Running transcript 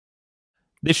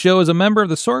This show is a member of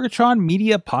the Sorgatron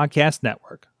Media Podcast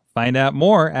Network. Find out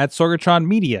more at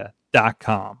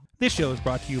sorgatronmedia.com. This show is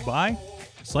brought to you by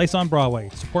Slice on Broadway,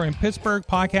 supporting Pittsburgh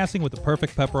podcasting with the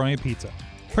perfect pepperoni pizza.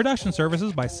 Production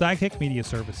services by Sidekick Media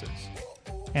Services.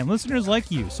 And listeners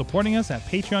like you, supporting us at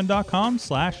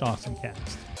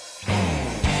patreon.com/awesomecast.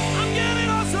 I'm getting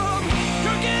awesome,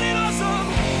 you're getting awesome,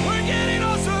 we're getting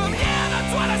awesome, yeah,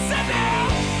 that's what I said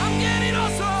now. I'm getting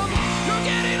awesome, you're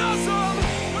getting awesome,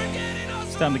 we're getting awesome.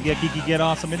 It's time to get geeky, get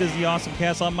awesome. It is the Awesome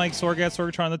Cast. I'm Mike Sorgat,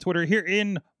 Sorgatron on the Twitter, here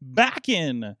back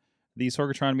in the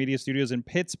Sorgatron Media Studios in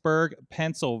Pittsburgh,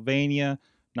 Pennsylvania.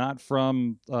 Not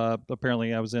from,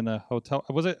 apparently I was in a hotel.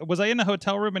 Was I in a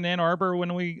hotel room in Ann Arbor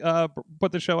when we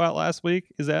put the show out last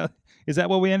week? Is that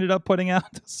what we ended up putting out?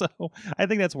 So I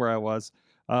think that's where I was.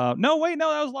 No, that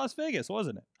was Las Vegas,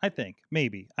 wasn't it? I think,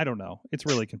 maybe. I don't know. It's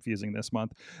really confusing this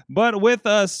month. But with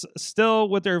us, still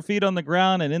with their feet on the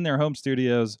ground and in their home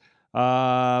studios,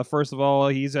 first of all,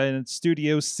 he's in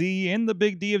Studio C in the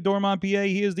Big D of Dormont, PA.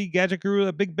 He is the gadget guru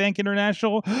at Big Bank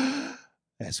International,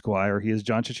 Esquire. He is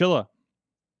John Chichilla.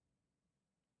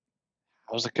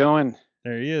 How's it going?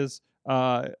 There he is.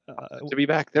 To be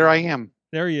back. There I am.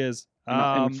 There he is. In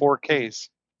 4Ks.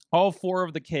 All four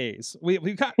of the Ks. We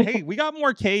got we got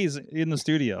more Ks in the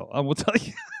studio. We'll tell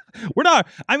you. We're not.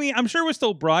 I mean, I'm sure we're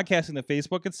still broadcasting to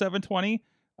Facebook at 720.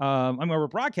 We're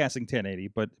broadcasting 1080,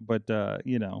 but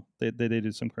you know, they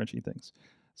do some crunchy things.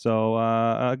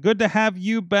 So good to have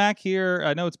you back here.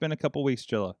 I know it's been a couple weeks,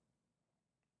 Chilla.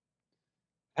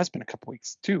 Has been a couple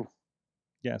weeks too.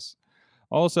 Yes.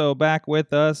 Also back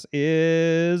with us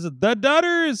is the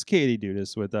Dudders. Katie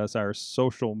Dudas with us, our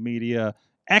social media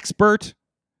expert,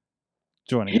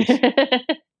 joining us.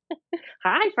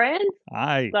 Hi, friends.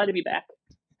 Hi. Glad to be back.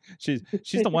 She's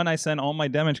the one I send all my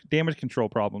damage control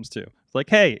problems to. It's like,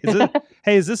 hey,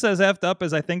 is this as effed up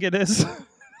as I think it is?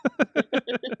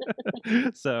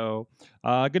 So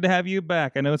good to have you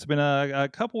back. I know it's been a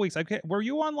couple weeks. Were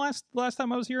you on last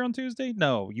time I was here on Tuesday?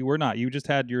 No, you were not. You just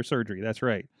had your surgery. That's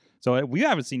right. So we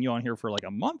haven't seen you on here for like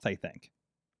a month, I think.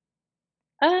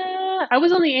 I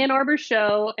was on the Ann Arbor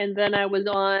show, and then I was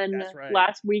on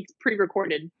last week's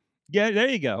pre-recorded. Yeah, there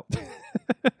you go.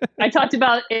 I talked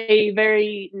about a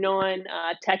very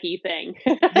non-techie thing.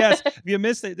 Yes, if you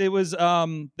missed it, it was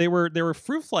they were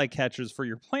fruit fly catchers for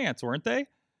your plants, weren't they?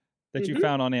 That you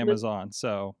found on Amazon.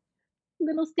 So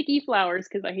little sticky flowers,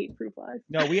 because I hate fruit flies.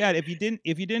 No, we had. If you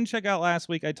didn't check out last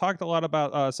week, I talked a lot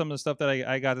about some of the stuff that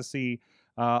I got to see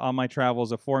on my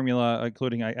travels of Formula,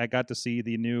 including I got to see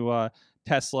the new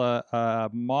Tesla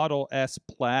Model S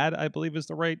Plaid, I believe is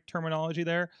the right terminology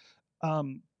there.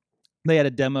 They had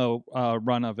a demo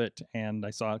run of it, and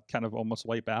I saw it kind of almost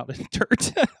wipe out in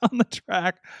dirt on the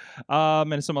track,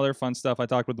 and some other fun stuff. I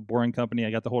talked with the Boring Company.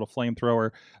 I got to hold a flamethrower.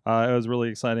 It was really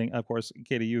exciting. Of course,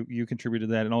 Katie, you contributed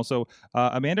to that, and also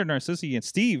Amanda Narcissi and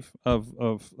Steve of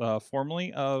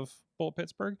formerly of Bull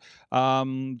Pittsburgh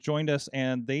joined us,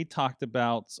 and they talked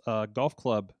about golf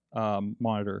club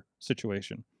monitor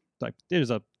situation. Like,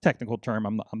 there's a technical term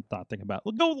I'm not thinking about.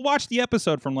 Go watch the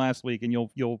episode from last week and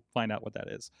you'll find out what that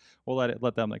is. We'll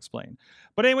let them explain.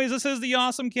 But anyways, this is the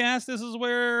Awesome Cast. This is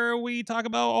where we talk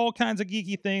about all kinds of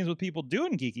geeky things with people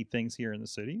doing geeky things here in the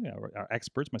city. Our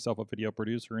experts, myself, a video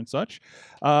producer and such.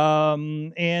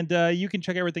 And you can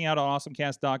check everything out at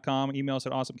awesomecast.com. Email us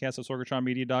at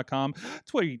awesomecast@sorgatronmedia.com.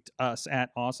 Tweet us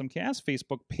at awesomecast.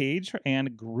 Facebook page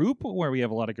and group where we have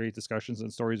a lot of great discussions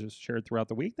and stories shared throughout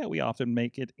the week that we often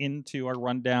make it into our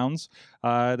rundowns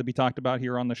that we talked about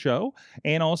here on the show.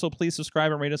 And also, please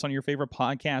subscribe and rate us on your favorite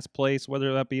podcast place,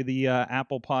 whether that be the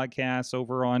Apple Podcasts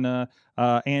over on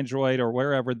Android or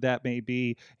wherever that may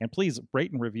be. And please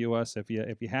rate and review us if you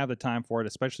have the time for it,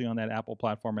 especially on that Apple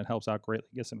platform. It helps out greatly,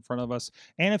 gets in front of us.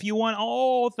 And if you want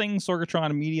all things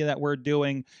Sorgatron media that we're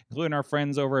doing, including our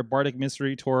friends over at Bardic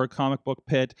Mystery Tour, Comic Book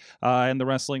Pit, and the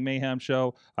Wrestling Mayhem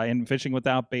Show, and Fishing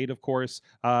Without Bait, of course,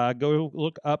 go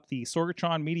look up the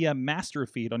Sorgatron Media Master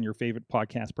Feed on your favorite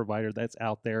podcast provider that's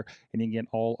out there, and you can get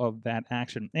all of that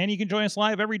action. And you can join us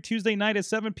live every Tuesday night at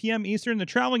 7 p.m. Eastern. The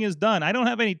traveling is done. I don't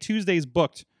have any Tuesdays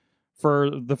booked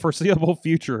for the foreseeable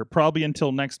future, probably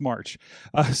until next March.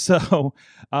 So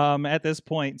at this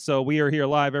point, so we are here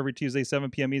live every Tuesday, 7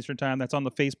 p.m. Eastern time. That's on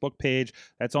the Facebook page.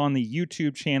 That's on the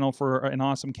YouTube channel for an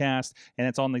Awesome Cast. And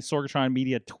it's on the Sorgatron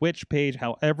Media Twitch page.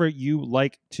 However you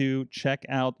like to check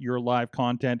out your live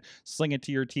content, sling it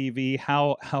to your TV,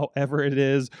 however it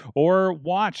is, or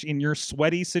watch in your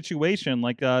sweaty situation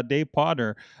like Dave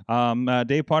Potter.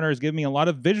 Dave Potter has given me a lot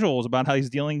of visuals about how he's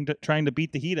trying to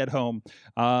beat the heat at home.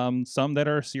 some that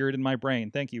are seared in my brain.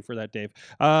 Thank you for that, Dave.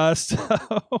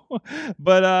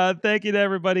 Thank you to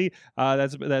everybody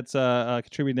that's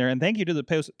contributing there, and thank you to the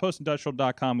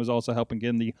postindustrial.com who's also helping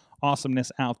getting the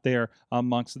awesomeness out there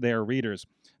amongst their readers.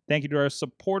 Thank you to our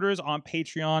supporters on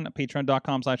Patreon,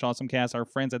 patreon.com/awesomecast, our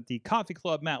friends at the Coffee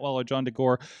Club, Matt Weller, John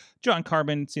DeGore, John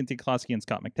Carbon, Cynthia Klosky, and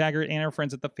Scott McTaggart, and our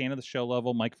friends at the Fan of the Show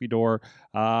level, Mike Fedor,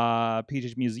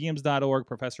 pjmuseums.org,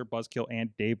 Professor Buzzkill, and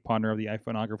Dave Ponder of the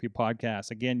iPhoneography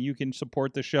Podcast. Again, you can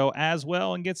support the show as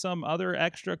well and get some other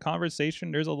extra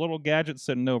conversation. There's a little gadget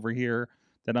sitting over here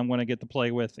that I'm going to get to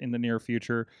play with in the near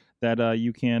future that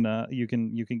you can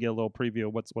get a little preview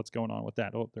of what's going on with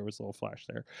that. Oh, there was a little flash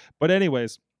there. But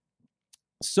anyways,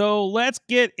 so let's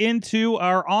get into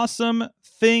our awesome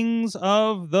things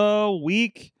of the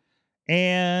week.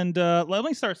 And let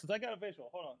me start, since I got a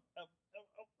visual. Hold on.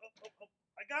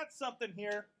 I got something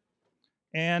here.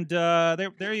 And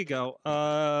there you go.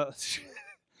 The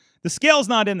scale's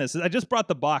not in this. I just brought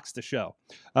the box to show.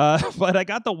 But I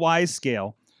got the Wyze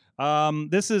scale.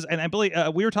 This is, and I believe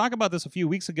we were talking about this a few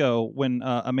weeks ago when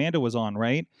Amanda was on,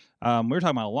 right? We were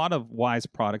talking about a lot of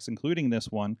Wyze products, including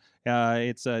this one.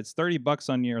 It's $30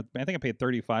 on your. I think I paid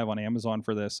 $35 on Amazon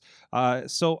for this.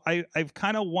 So I've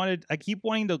kind of I keep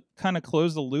wanting to kind of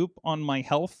close the loop on my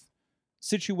health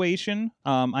situation.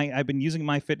 I've been using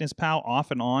MyFitnessPal off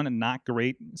and on, and not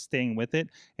great staying with it.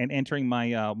 And entering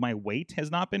my weight has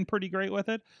not been pretty great with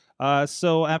it.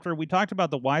 So after we talked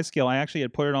about the Wyze scale, I actually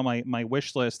had put it on my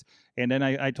wish list, and then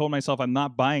I told myself I'm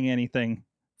not buying anything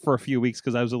for a few weeks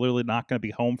because I was literally not going to be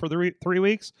home for the 3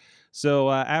 weeks. So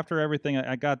after everything,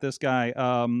 I got this guy.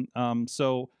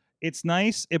 So it's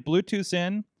nice. It Bluetooths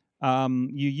in.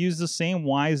 You use the same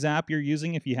Wyze app you're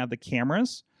using if you have the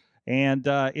cameras. And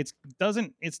it's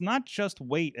not just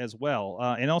weight as well,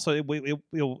 and also it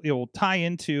will tie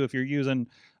into if you're using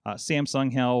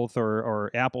Samsung Health or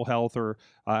Apple Health or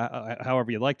however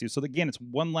you like to. So again, it's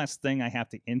one less thing I have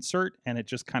to insert, and it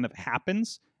just kind of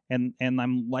happens. And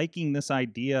I'm liking this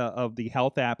idea of the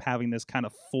health app having this kind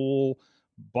of full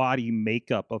body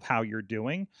makeup of how you're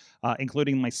doing,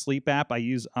 including my sleep app. I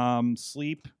use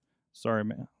Sleep. Sorry,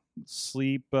 man.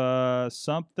 Sleep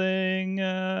something.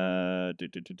 I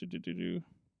think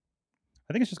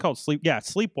it's just called Sleep. Yeah,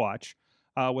 Sleepwatch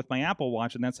with my Apple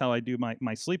Watch, and that's how I do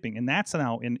my sleeping, and that's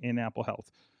now in Apple Health.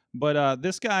 But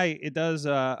this guy, it does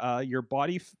your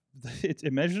body.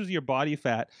 It measures your body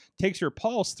fat, takes your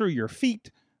pulse through your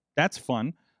feet. That's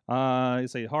fun.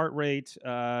 It's a heart rate.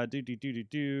 And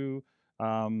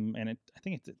I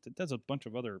think it does a bunch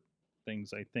of other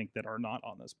things, I think, that are not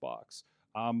on this box.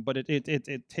 But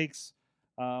it takes,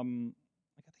 I think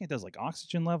it does like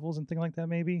oxygen levels and things like that,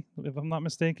 maybe, if I'm not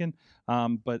mistaken.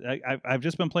 But I've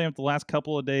just been playing with the last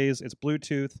couple of days. It's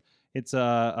Bluetooth. It's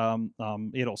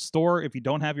it'll store, if you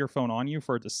don't have your phone on you,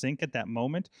 for it to sync at that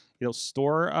moment. It'll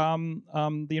store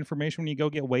the information when you go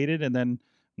get weighted, and then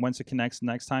once it connects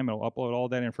next time, it'll upload all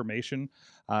that information.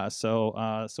 So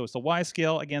it's the Wyze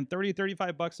scale. Again,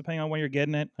 $30-$35 depending on when you're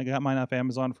getting it. I got mine off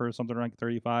Amazon for something like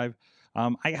 $35.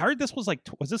 I heard this was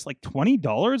this like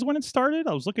 $20 when it started?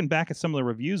 I was looking back at some of the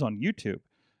reviews on YouTube.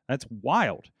 That's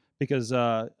wild, because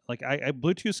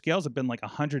Bluetooth scales have been like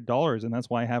 $100, and that's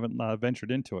why I haven't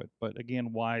ventured into it. But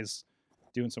again, Wyze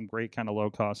doing some great kind of low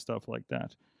cost stuff like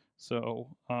that. So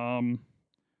so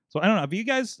I don't know. Have you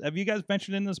guys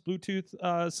ventured in this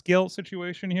Bluetooth scale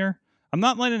situation here? I'm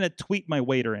not letting it tweet my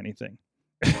weight or anything.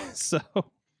 So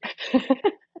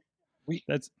we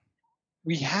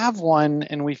have one,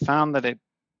 and we found that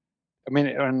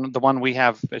and the one we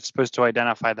have, it's supposed to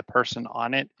identify the person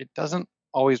on it. It doesn't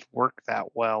always work that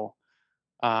well.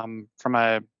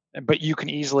 But you can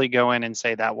easily go in and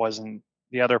say that wasn't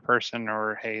the other person,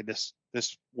 or hey, this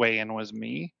weigh-in was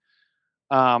me.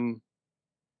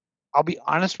 I'll be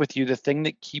honest with you, the thing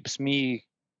that keeps me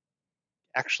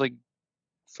actually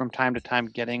from time to time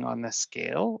getting on the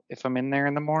scale, if I'm in there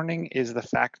in the morning, is the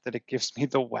fact that it gives me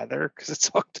the weather, because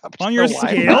it's hooked up to on your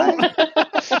scale. Yeah.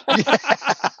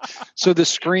 So the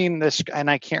screen, and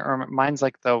I can't remember, mine's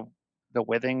like the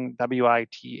Withings,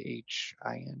 WITHINGS,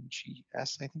 I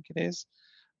think it is.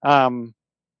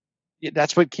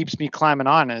 That's what keeps me climbing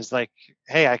on, is like,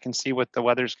 hey, I can see what the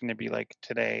weather's going to be like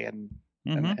today, and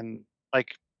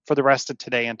like for the rest of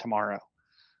today and tomorrow.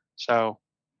 So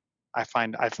I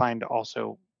find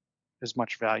also as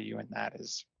much value in that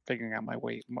as figuring out my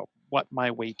weight, what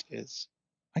my weight is.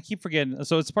 I keep forgetting.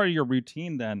 So it's part of your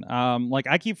routine then. Like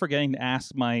I keep forgetting to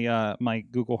ask my my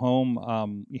Google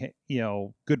Home,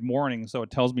 good morning, so it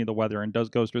tells me the weather and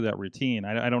goes through that routine.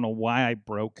 I don't know why I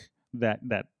broke that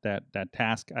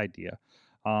task idea,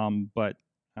 but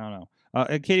I don't know.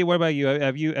 Katie, what about you?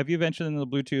 Have you ventured into the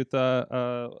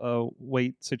Bluetooth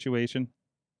weight situation?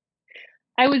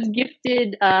 I was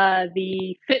gifted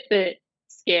the Fitbit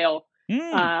scale.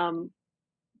 Haven't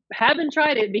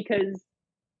tried it because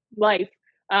life.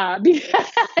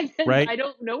 Because right. I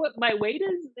don't know what my weight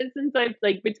is since I've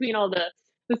like between all the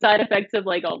side effects of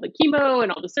like all the chemo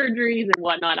and all the surgeries and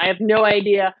whatnot. I have no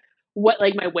idea what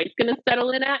like my weight's gonna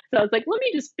settle in at. So I was like, let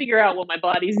me just figure out what my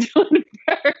body's doing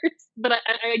first. But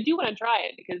I do want to try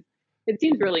it because it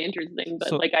seems really interesting.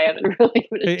 But like I haven't really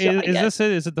given it a shot yet. This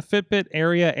it? Is it the Fitbit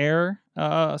Area Air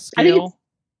scale?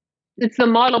 It's the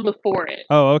model before it.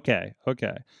 Oh, okay.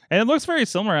 And it looks very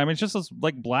similar. I mean, it's just this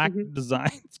like black design.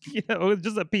 It's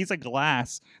just a piece of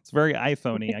glass. It's very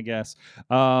iPhone-y, I guess.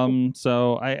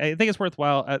 So I think it's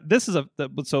worthwhile. This is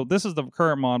the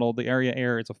current model, the Area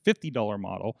Air. It's a $50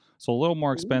 model, so a little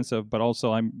more expensive, but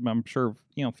also I'm sure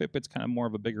Fitbit's kind of more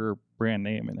of a bigger brand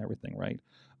name and everything, right?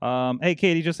 Hey,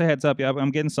 Katie, just a heads up. Yeah, I'm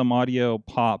getting some audio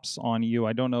pops on you.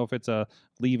 I don't know if it's a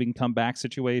leave and come back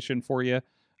situation for you.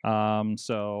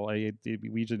 So we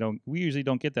usually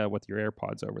don't get that with your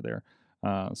AirPods over there.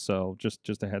 So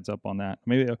just a heads up on that.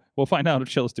 Maybe we'll find out if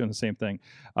Chilla's doing the same thing.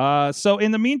 So in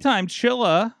the meantime,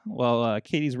 Chilla,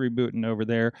 Katie's rebooting over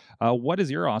there. What is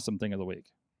your awesome thing of the week?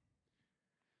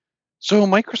 So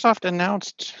Microsoft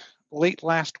announced late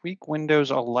last week Windows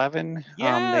 11.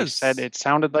 Yes. They said it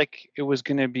sounded like it was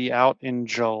going to be out in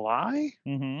July.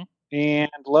 Mm-hmm.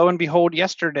 And lo and behold,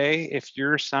 yesterday, if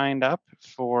you're signed up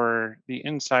for the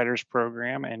Insiders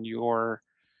program and your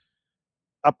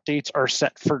updates are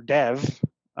set for dev,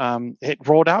 it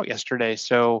rolled out yesterday.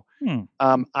 So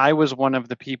I was one of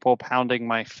the people pounding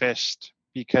my fist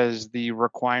because the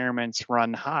requirements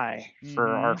run high for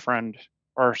our friend,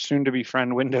 our soon-to-be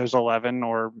friend, Windows 11,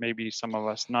 or maybe some of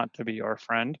us not to be our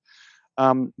friend.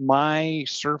 My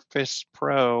Surface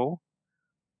Pro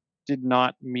did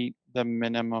not meet the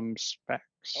minimum specs.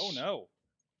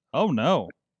 Oh no.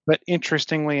 But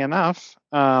interestingly enough,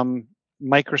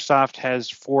 Microsoft has,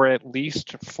 at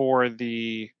least for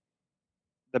the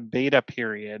beta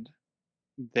period,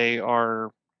 they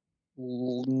are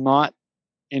not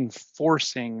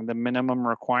enforcing the minimum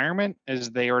requirement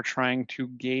as they are trying to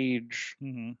gauge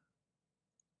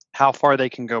how far they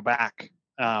can go back.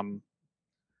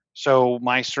 So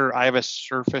I have a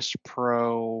Surface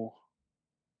Pro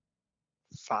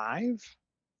 5,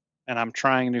 and I'm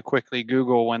trying to quickly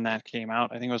Google when that came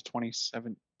out. I think it was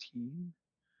 2017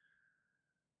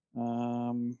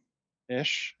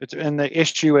 ish. And the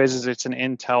issue is it's an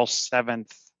Intel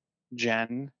 7th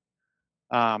gen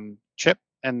chip,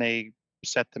 and they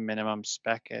set the minimum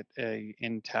spec at a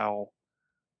Intel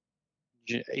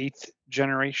 8th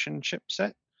generation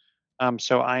chipset.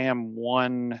 So I am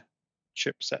one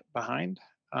chipset behind,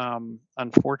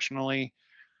 unfortunately.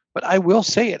 But I will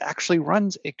say it actually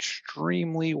runs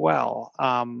extremely well.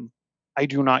 I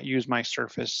do not use my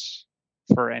Surface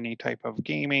for any type of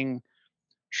gaming,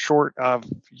 short of,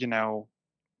 the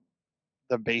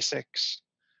basics.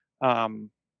 I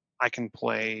can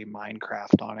play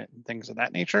Minecraft on it and things of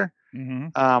that nature.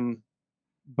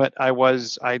 But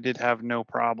I did have no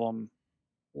problem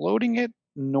loading it,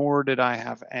 nor did I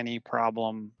have any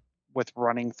problem with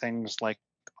running things like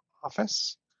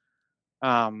Office.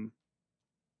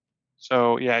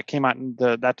 So yeah, it came out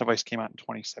that device came out in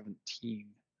 2017.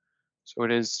 So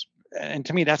it is, and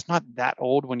to me, that's not that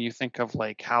old when you think of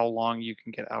like how long you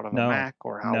can get out of a Mac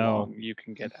or how long you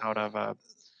can get out of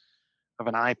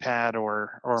an iPad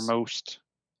or most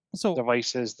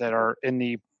devices that are in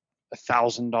the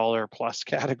 $1,000 plus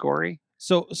category.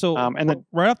 So and then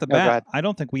right off the bat, I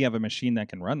don't think we have a machine that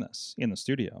can run this in the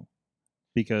studio,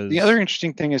 because the other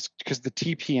interesting thing is because the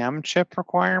TPM chip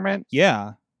requirement.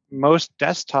 Yeah. Most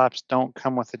desktops don't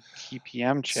come with a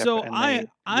TPM chip, so you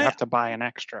have to buy an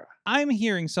extra. I'm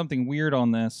hearing something weird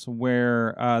on this,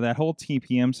 where that whole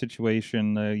TPM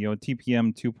situation,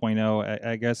 TPM 2.0,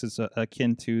 I guess is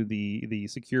akin to the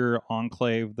secure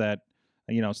enclave that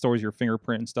stores your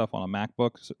fingerprint and stuff on a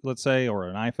MacBook, let's say, or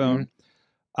an iPhone.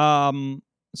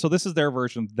 So this is their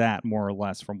version of that, more or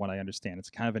less, from what I understand. It's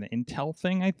kind of an Intel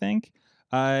thing, I think,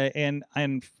 and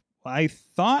I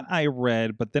thought I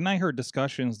read, but then I heard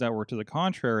discussions that were to the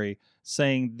contrary,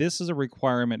 saying this is a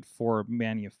requirement for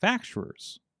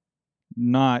manufacturers,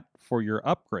 not for your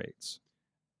upgrades,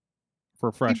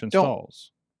 for fresh installs.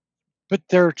 But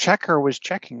their checker was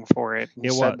checking for it.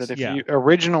 And said that if you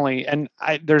originally, and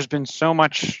there's been so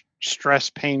much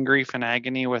stress, pain, grief, and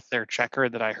agony with their checker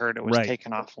that I heard it was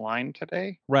taken offline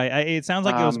today. Right. It sounds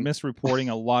like it was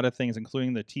misreporting a lot of things,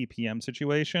 including the TPM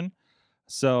situation.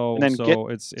 So, and then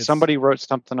it's somebody wrote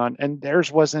something on, and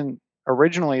theirs wasn't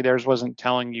originally theirs wasn't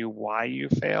telling you why you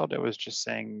failed. It was just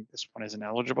saying this one isn't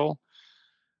eligible.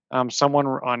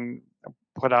 Someone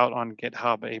put out on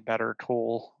GitHub a better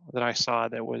tool that I saw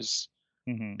that was,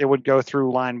 it would go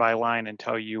through line by line and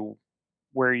tell you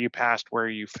where you passed, where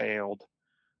you failed.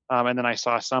 And then I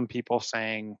saw some people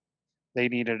saying they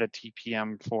needed a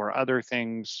TPM for other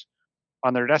things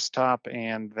on their desktop,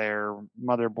 and their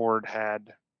motherboard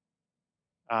had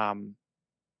a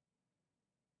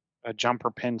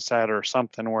jumper pin set or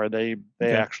something where they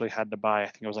actually had to buy, I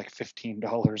think it was like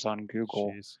 $15 on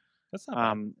Google. Jeez. That's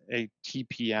not a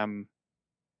TPM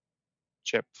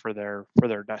chip for their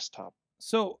desktop.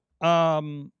 So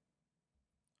I'm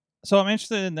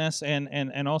interested in this,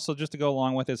 and also just to go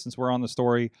along with it, since we're on the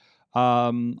story,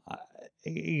 the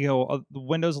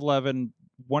Windows 11,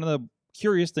 one of the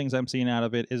curious things I'm seeing out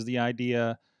of it is the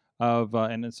idea of,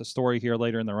 and it's a story here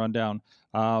later in the rundown,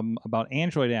 about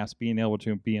Android apps being able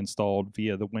to be installed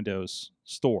via the Windows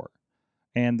Store.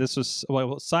 And this was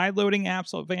side-loading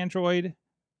apps of Android,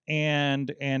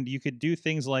 and you could do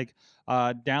things like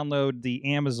download the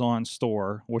Amazon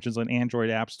Store, which is an Android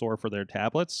app store for their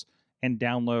tablets, and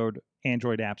download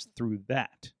Android apps through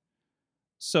that.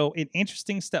 So an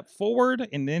interesting step forward,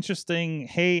 an interesting,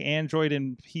 hey, Android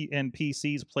and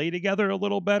PCs play together a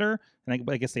little better, and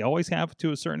I guess they always have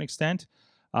to a certain extent,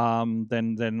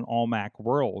 than all Mac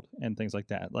world and things like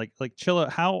that. Like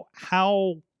Chilla,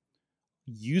 how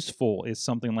useful is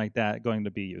something like that going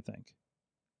to be, you think?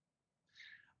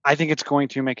 I think it's going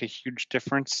to make a huge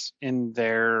difference in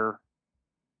their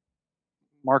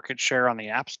market share on the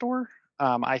App Store.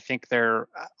 I think they're,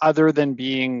 other than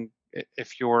being,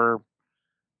 if you're,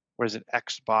 what is it,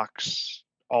 Xbox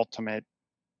Ultimate,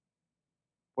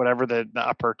 whatever the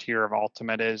upper tier of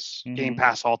Ultimate is, Game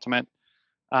Pass Ultimate.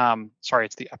 Sorry,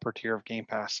 it's the upper tier of Game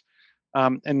Pass.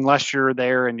 Unless you're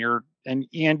there and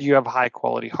you have high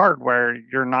quality hardware,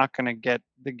 you're not going to get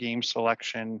the game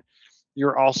selection.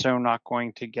 You're also not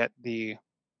going to get the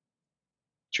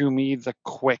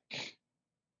quick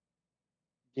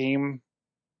game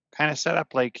kind of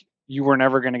setup. Like, you were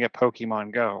never going to get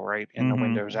Pokemon Go, right, in the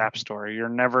Windows App Store. You're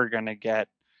never going to get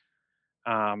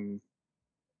the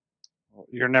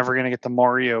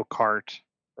Mario Kart,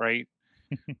 right?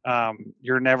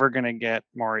 You're never going to get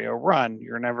Mario Run.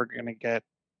 You're never going to get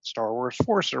Star Wars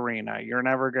Force Arena. You're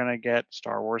never going to get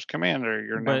Star Wars Commander.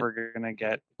 You're never going to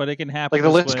get. But it can happen. Like, the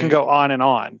list can go on and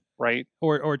on, right?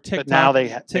 Or TikTok. But now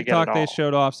TikTok they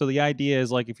showed off. So the idea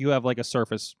is, like, if you have like a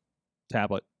Surface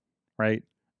tablet, right,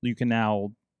 you can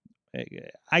now,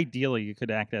 ideally, you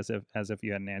could act as if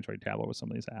you had an Android tablet with some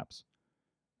of these apps.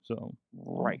 So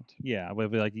right, yeah,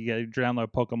 with, like, you got to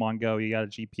download Pokemon Go, you got a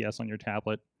GPS on your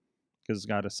tablet because it's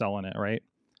got a cell in it, right?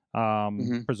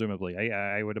 Presumably,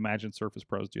 I would imagine Surface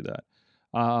Pros do that.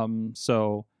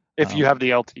 So if you have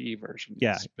the LTE version,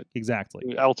 yeah, yes, but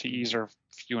exactly. LTEs are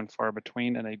few and far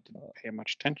between, and they didn't pay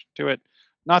much attention to it.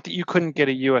 Not that you couldn't get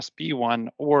a USB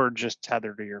one or just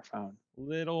tether to your phone.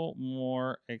 Little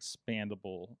more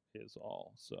expandable is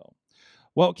all. So,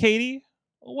 well, Katie,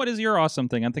 what is your awesome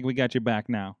thing? I think we got you back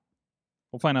now.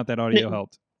 We'll find out that audio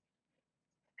helped.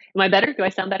 Am I better? Do I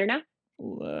sound better now?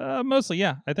 Mostly,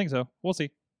 yeah. I think so. We'll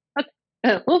see. Okay.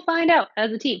 We'll find out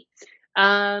as a team.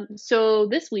 So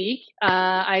this week,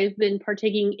 I've been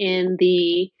partaking in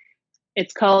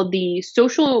it's called the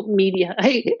social media.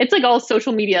 It's like all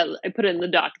social media. I put it in the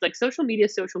doc. It's like social media.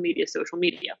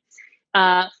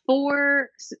 For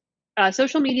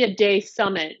Social Media Day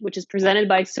Summit, which is presented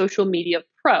by Social Media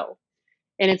Pro.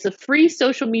 And it's a free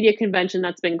social media convention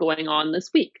that's been going on this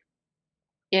week.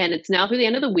 And it's now through the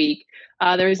end of the week.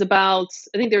 There's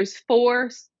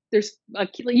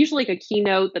usually like a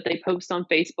keynote that they post on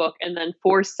Facebook, and then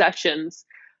 4 sessions,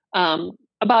 about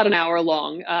an hour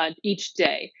long each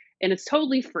day. And it's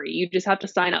totally free. You just have to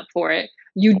sign up for it.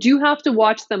 You do have to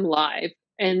watch them live,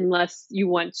 unless you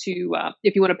want to,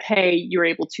 if you want to pay, you're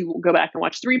able to go back and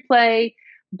watch the replay.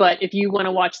 But if you want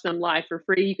to watch them live for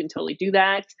free, you can totally do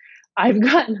that. I've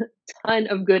gotten a ton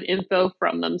of good info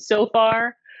from them so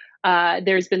far.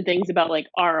 There's been things about like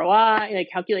ROI, like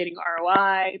calculating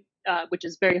ROI, which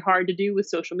is very hard to do with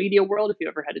social media world if you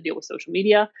ever had to deal with social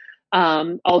media.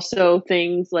 Also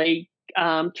things like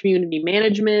community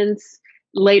management.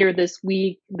 Later this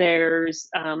week, there's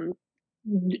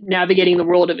navigating the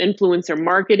world of influencer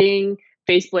marketing,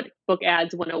 Facebook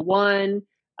Ads 101,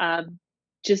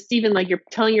 just even like you're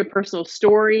telling your personal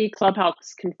story,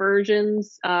 Clubhouse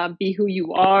conversions, be who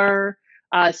you are.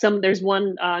 There's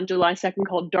one on July 2nd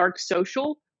called Dark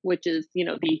Social, which is,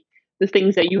 the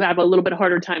things that you have a little bit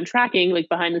harder time tracking, like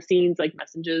behind the scenes, like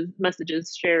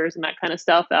messages, shares, and that kind of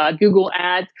stuff. Google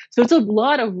Ads. So it's a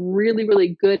lot of really,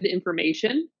 really good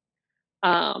information.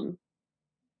 that,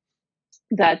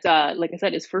 like I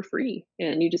said, is for free,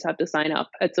 and you just have to sign up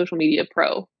at Social Media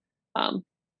Pro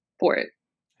for it.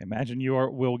 I imagine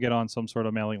will get on some sort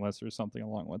of mailing list or something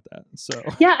along with that. So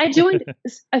Yeah, I joined.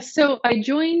 So I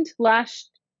joined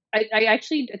last. I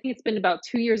actually, I think it's been about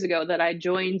 2 years ago that I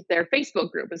joined their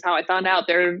Facebook group. Is how I found out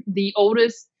they're the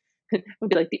oldest. Would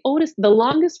be like the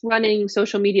longest running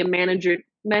social media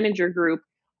manager group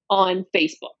on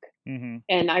Facebook. Mm-hmm.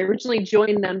 And I originally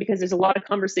joined them because there's a lot of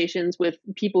conversations with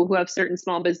people who have certain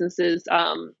small businesses,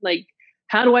 like,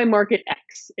 how do I market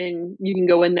X? And you can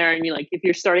go in there and if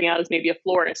you're starting out as maybe a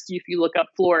florist, if you look up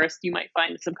florist, you might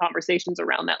find some conversations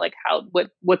around that, like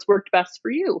what's worked best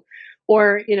for you.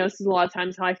 Or, this is a lot of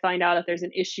times how I find out if there's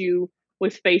an issue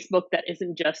with Facebook that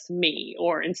isn't just me,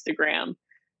 or Instagram.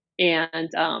 And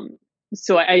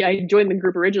so I joined the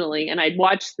group originally, and I'd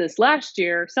watched this last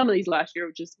year, some of these last year,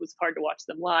 which was hard to watch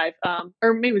them live.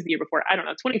 Or maybe it was the year before. I don't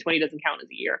know. 2020 doesn't count as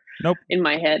a year. Nope. In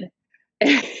my head.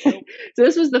 So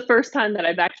this was the first time that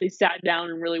I've actually sat down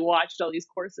and really watched all these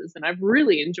courses, and I've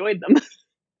really enjoyed them.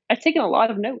 I've taken a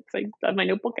lot of notes. I have my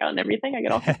notebook out and everything. I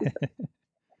get all kinds of stuff.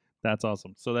 That's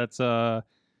awesome. So that's not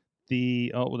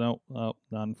in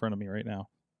front of me right now.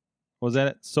 Was that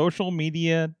at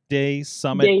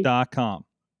socialmediadaysummit.com?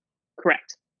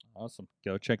 Correct. Awesome.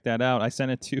 Go check that out. I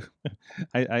sent it to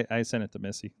I sent it to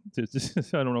Missy. I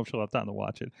don't know if she'll have time to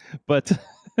watch it, but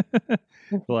the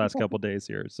last couple days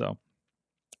here. So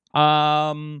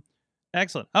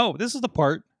excellent. Oh, this is the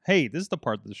part. Hey, this is the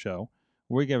part of the show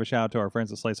where we give a shout out to our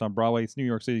friends at Slice on Broadway. It's New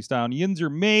York City style.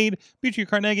 Yinzer Made, Beechview,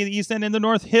 Carnegie, the East End, and the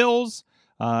North Hills.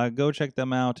 Go check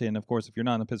them out. And of course, if you're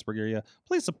not in the Pittsburgh area,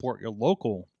 please support your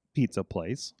local pizza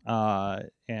place,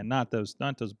 and not those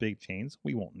big chains.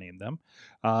 We won't name them,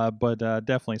 but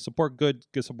definitely support good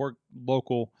support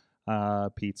local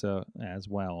pizza as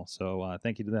well. So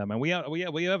thank you to them. And we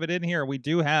have it in here. We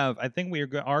do have. I think we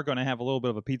are going to have a little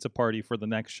bit of a pizza party for the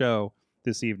next show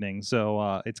this evening.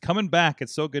 So it's coming back.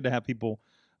 It's so good to have people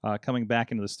coming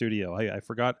back into the studio. I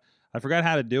forgot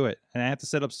how to do it, and I have to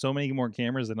set up so many more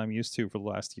cameras than I'm used to for the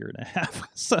last year and a half.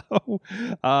 So,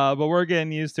 but we're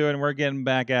getting used to it, and we're getting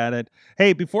back at it.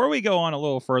 Hey, before we go on a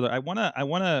little further, I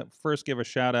wanna first give a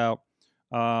shout out.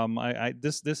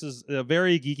 This is a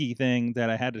very geeky thing that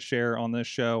I had to share on this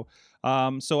show.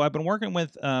 So I've been working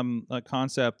with a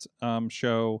concept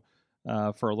show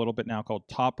for a little bit now called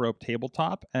Top Rope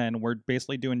Tabletop, and we're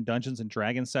basically doing Dungeons and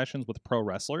Dragons sessions with pro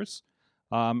wrestlers.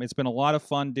 It's been a lot of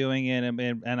fun doing it,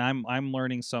 and I'm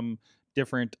learning some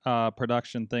different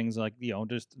production things, like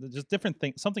just different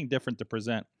things, something different to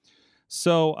present.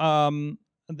 So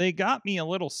they got me a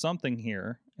little something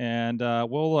here, and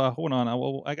we'll hold on.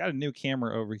 I got a new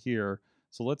camera over here,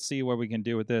 so let's see what we can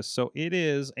do with this. So it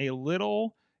is a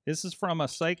little. This is from a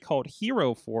site called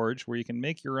Hero Forge, where you can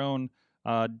make your own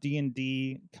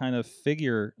D&D kind of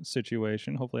figure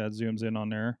situation. Hopefully that zooms in on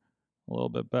there a little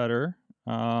bit better.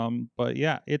 But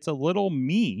yeah, it's a little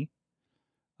me.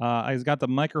 I got the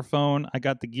microphone, I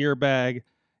got the gear bag,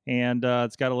 and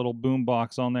it's got a little boom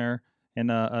box on there, and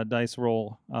a dice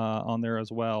roll on there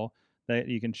as well that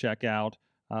you can check out.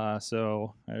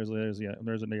 So there's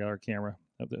another camera.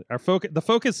 The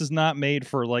focus is not made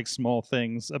for like small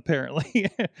things apparently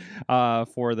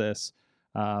for this.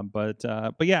 But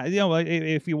yeah,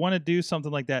 if you want to do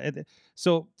something like that,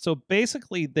 so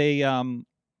basically they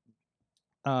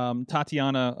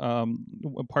Tatiana,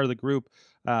 part of the group,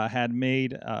 had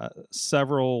made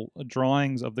several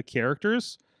drawings of the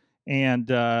characters, and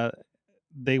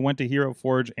they went to Hero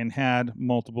Forge and had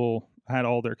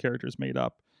all their characters made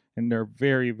up, and they're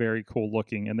very, very cool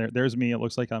looking. And there's me. It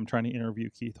looks like I'm trying to interview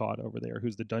Keith Hott over there,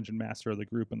 who's the dungeon master of the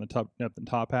group in the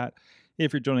top hat,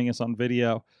 if you're joining us on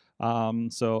video.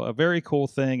 So a very cool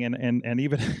thing, and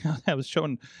even I was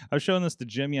showing this to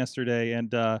Jim yesterday,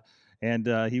 and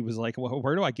he was like, well,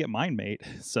 where do I get mine made?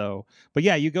 So, but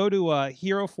yeah, you go to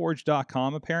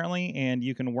heroforge.com apparently, and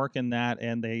you can work in that,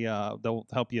 and they'll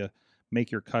help you make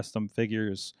your custom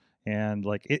figures. And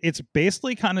like it's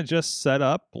basically kind of just set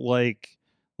up like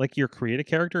you create a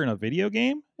character in a video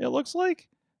game, it looks like.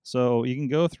 So you can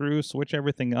go through, switch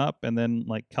everything up, and then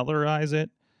like colorize it,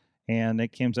 and it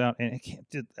comes out. And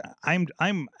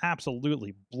I'm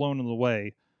absolutely blown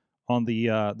away on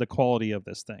the quality of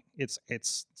this thing.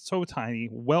 It's so tiny,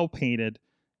 well painted,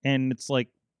 and it's like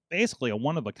basically a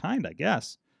one of a kind, I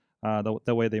guess.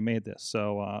 The way they made this.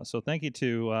 So thank you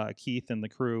to Keith and the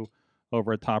crew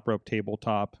over at Top Rope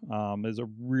Tabletop. Is a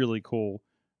really cool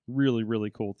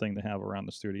thing to have around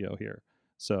the studio here.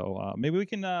 So maybe we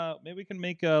can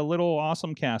make little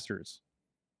awesome casters.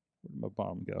 Where did my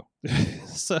bottom go?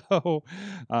 So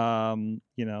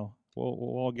We'll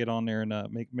all get on there and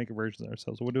make a version of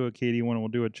ourselves. We'll do a Katie one and we'll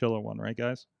do a Chilla one, right,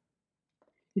 guys?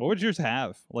 What would yours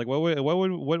have? Like,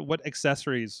 what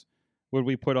accessories would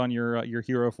we put on your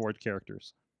Hero Forge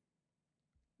characters?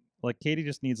 Like, Katie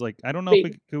just needs, like, I don't know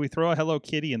if could we throw a Hello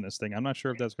Kitty in this thing? I'm not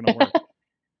sure if that's gonna work.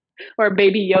 Or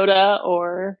Baby Yoda,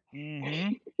 or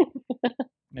and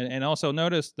also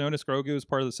notice Grogu is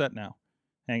part of the set now,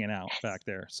 hanging out back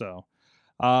there. So,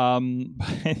 but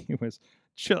anyways,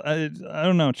 chill. I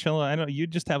don't know, Chilla. I don't. You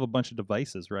just have a bunch of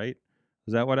devices, right?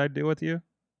 Is that what I do with you?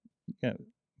 Yeah.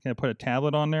 Can I put a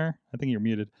tablet on there? I think you're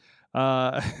muted. So.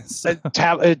 A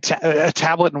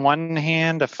tablet in one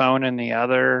hand, a phone in the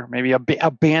other, maybe a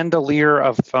bandolier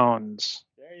of phones.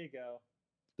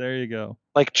 There you go.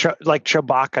 Like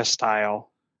Chewbacca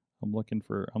style. I'm looking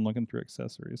through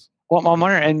accessories. Well, I'm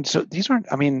wondering, and so these aren't.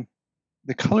 I mean,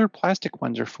 the colored plastic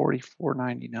ones are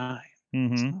 $44.99.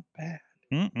 It's not bad.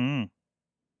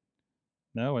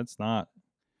 No, it's not.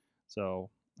 So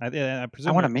I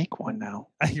presume I want to make one now.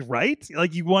 Right?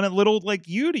 Like you want a little like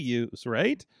you to use,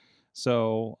 right?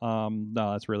 So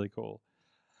no, that's really cool.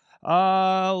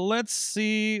 Let's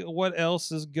see what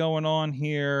else is going on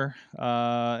here.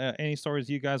 Any stories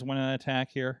you guys want to attack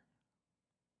here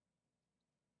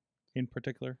in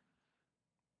particular?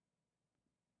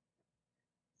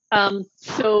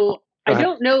 So I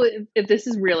don't know if this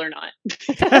is real or not.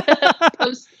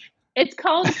 It's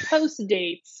called Post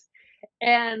Dates.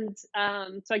 And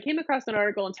so I came across an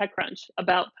article in TechCrunch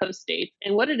about Post Dates.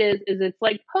 And what it is it's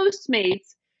like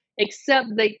Postmates,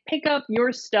 except they pick up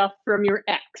your stuff from your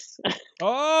ex.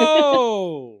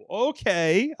 Oh,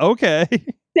 okay.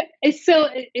 So,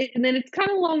 and then it's kind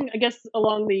of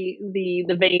along the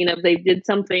vein of they did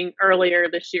something earlier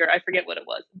this year. I forget what it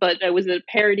was, but it was a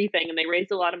parody thing, and they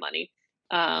raised a lot of money.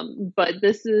 But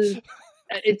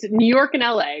it's New York and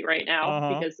LA right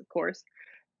now, because of course.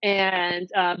 And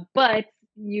but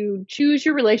you choose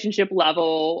your relationship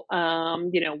level.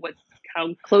 How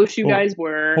close you guys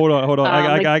were. Hold on.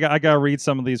 I gotta read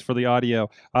some of these for the audio.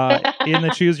 In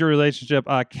the choose your relationship,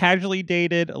 casually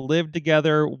dated, lived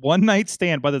together, one night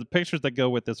stand. By the pictures that go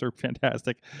with this are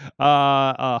fantastic.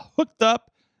 Hooked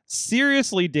up,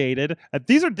 seriously dated.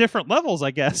 These are different levels,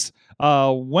 I guess.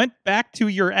 Went back to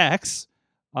your ex,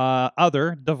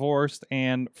 other, divorced,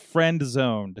 and friend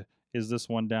zoned. Is this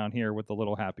one down here with the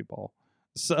little happy ball?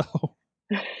 So,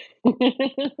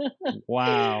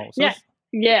 wow. So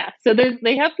yeah. So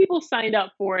they have people signed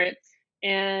up for it,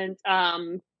 and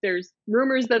there's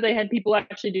rumors that they had people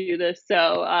actually do this.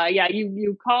 So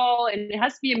you call, and it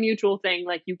has to be a mutual thing.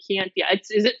 Like you can't. Yeah,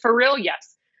 is it for real?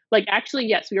 Yes. Like actually,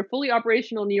 yes. We are fully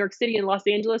operational in New York City and Los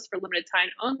Angeles for limited time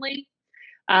only.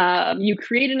 You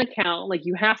create an account. Like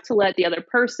you have to let the other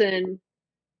person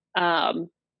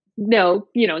know,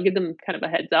 give them kind of a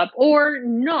heads up, or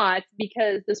not,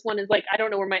 because this one is like, I don't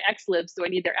know where my ex lives, so I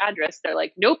need their address. They're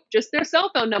like, nope, just their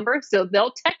cell phone number. So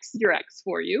they'll text your ex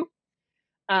for you.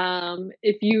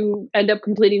 If you end up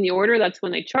completing the order, that's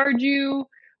when they charge you.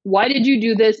 Why did you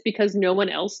do this? Because no one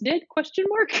else did? ?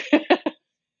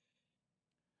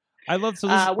 I love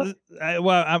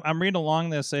I'm reading along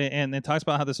this, and it talks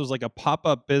about how this was like a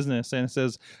pop-up business, and it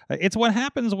says it's what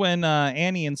happens when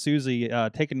Annie and Susie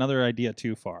take another idea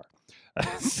too far.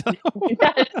 So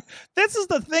Yes. this is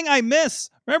the thing I miss.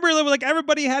 Remember, like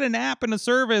everybody had an app and a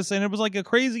service, and it was like a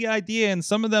crazy idea, and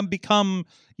some of them become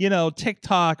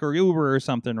TikTok or Uber or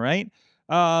something, right?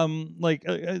 Like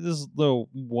this is a little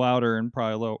wilder and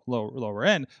probably lower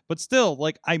end, but still,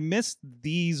 like I miss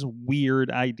these weird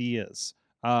ideas.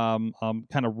 Kind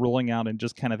of rolling out and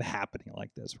just kind of happening like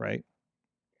this, right?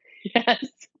 Yes.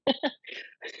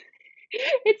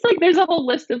 It's like there's a whole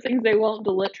list of things they won't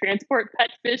transport: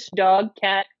 pet, fish, dog,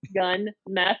 cat, gun,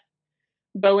 meth,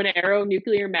 bow and arrow,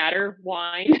 nuclear matter,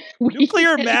 wine.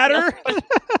 Nuclear matter?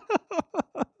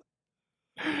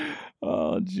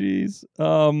 Oh, jeez.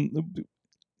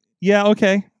 Yeah,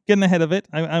 okay. Getting ahead of it.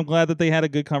 I'm glad that they had a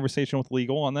good conversation with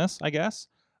legal on this, I guess.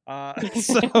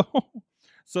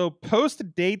 So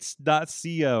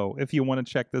postdates.co if you want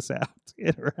to check this out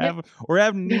or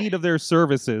have need of their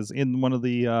services in one of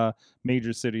the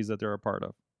major cities that they're a part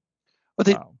of.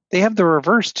 Well, they have the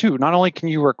reverse too. Not only can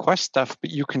you request stuff,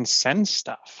 but you can send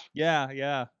stuff.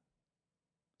 Yeah.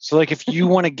 So like if you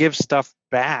want to give stuff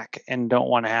back and don't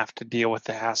want to have to deal with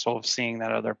the hassle of seeing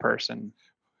that other person.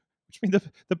 Which means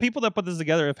the people that put this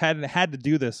together have had to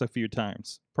do this a few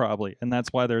times, probably. And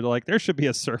that's why they're like, there should be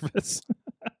a service.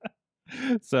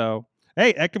 So,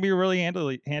 hey, that could be really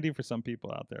handy for some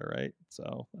people out there, right?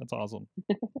 So that's awesome.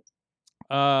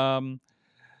 Oh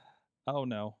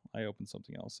no, I opened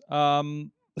something else.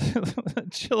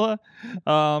 Chilla,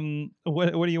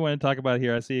 what do you want to talk about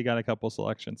here? I see you got a couple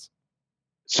selections.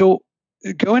 So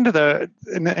go into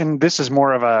and this is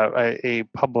more of a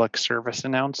public service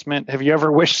announcement. Have you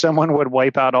ever wished someone would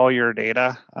wipe out all your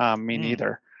data? Me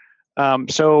neither.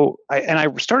 So I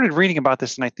started reading about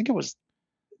this, and I think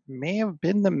may have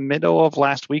been the middle of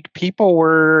last week. People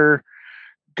were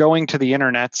going to the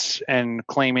internets and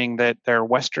claiming that their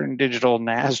Western Digital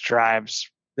NAS drives,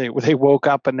 they woke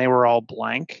up and they were all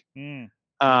blank.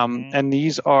 And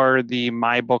these are the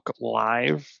MyBook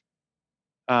Live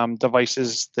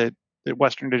devices that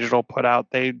Western Digital put out.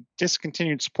 They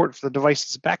discontinued support for the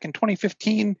devices back in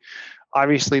 2015.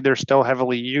 Obviously, they're still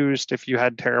heavily used. If you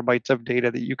had terabytes of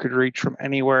data that you could reach from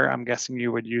anywhere, I'm guessing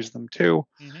you would use them too.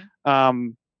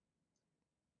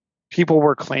 People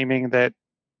were claiming that,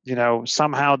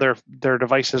 somehow their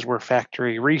devices were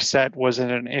factory reset. Was it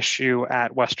an issue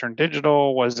at Western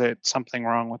Digital? Was it something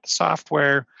wrong with the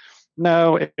software?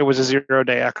 No, it was a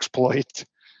zero-day exploit.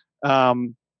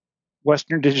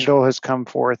 Western Digital has come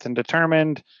forth and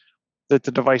determined that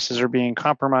the devices are being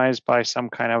compromised by some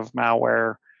kind of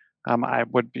malware. I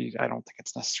don't think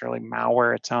it's necessarily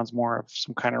malware. It sounds more of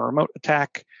some kind of remote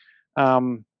attack.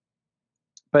 But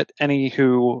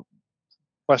anywho,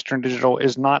 Western Digital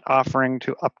is not offering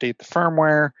to update the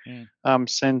firmware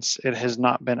since it has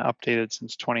not been updated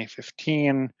since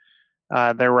 2015.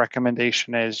 Their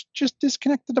recommendation is just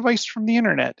disconnect the device from the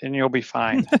internet and you'll be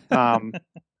fine.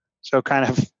 So kind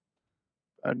of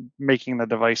making the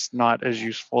device not as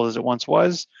useful as it once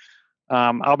was.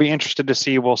 I'll be interested to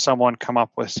see, will someone come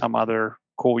up with some other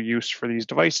cool use for these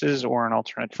devices or an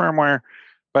alternate firmware?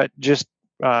 But just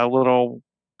a little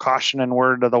caution and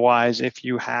word to the wise, if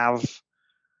you have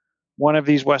one of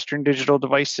these Western Digital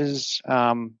devices,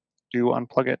 do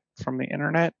unplug it from the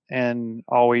internet and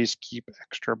always keep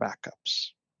extra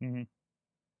backups.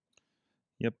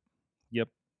 Yep.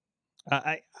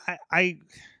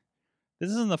 This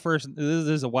isn't the first. This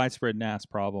is a widespread NAS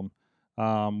problem,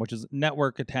 which is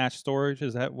network attached storage.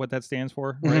 Is that what that stands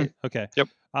for? Right. Okay. Yep.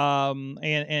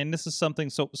 And this is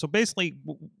something. So basically,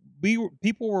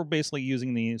 people were basically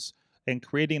using these and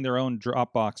creating their own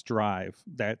Dropbox drive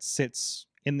that sits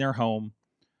in their home,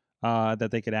 that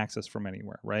they could access from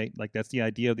anywhere. Right. Like that's the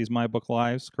idea of these MyBook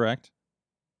Lives, correct?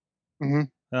 And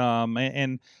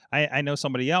I know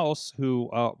somebody else who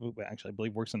actually I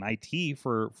believe works in IT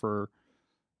for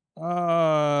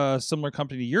similar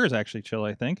company to yours, actually, Chill,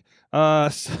 I think.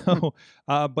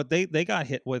 But they got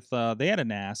hit with they had a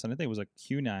NAS, and I think it was a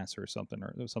QNAS or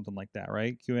something like that,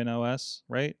 right? QNOS,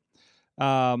 right?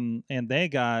 And they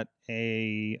got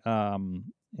a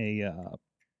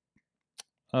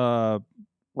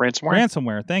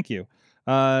ransomware. Thank you.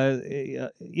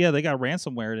 Yeah, they got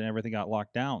ransomware and everything got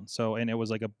locked down. So, and it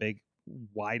was like a big,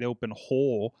 wide open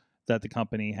hole that the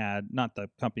company had, not the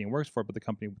company it works for, but the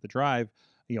company with the drive,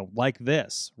 like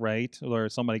this, right? Where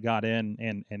somebody got in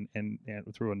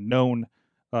and through a known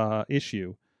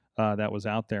issue that was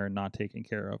out there and not taken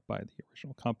care of by the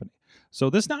original company. So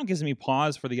this now gives me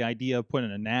pause for the idea of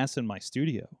putting a NAS in my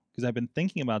studio, because I've been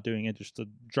thinking about doing it just to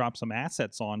drop some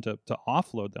assets on to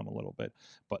offload them a little bit.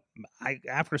 But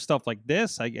after stuff like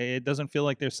this, it doesn't feel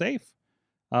like they're safe.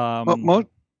 Well,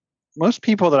 most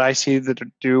people that I see that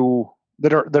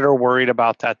are worried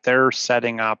about that, they're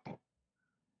setting up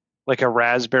like a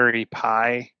Raspberry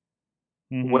Pi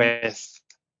with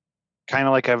kind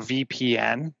of like a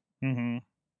VPN.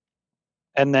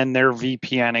 And then they're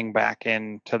VPNing back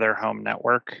into their home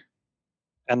network.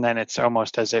 And then it's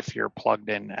almost as if you're plugged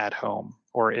in at home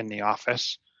or in the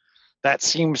office. That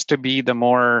seems to be the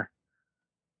more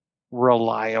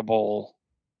reliable,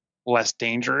 less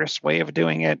dangerous way of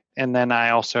doing it. And then I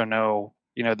also know,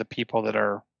 the people that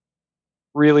are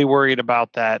really worried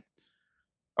about that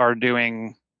are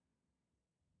doing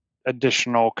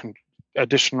additional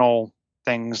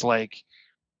things like,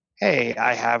 hey,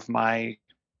 I have my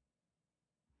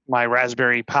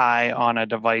Raspberry Pi on a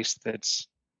device that's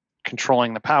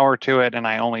controlling the power to it, and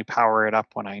I only power it up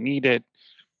when I need it.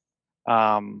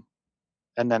 And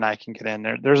then I can get in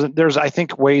there. There's I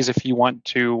think ways, if you want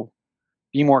to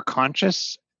be more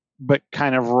conscious, but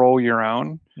kind of roll your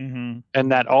own.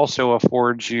 And that also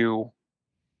affords you,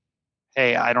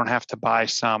 hey, I don't have to buy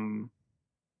some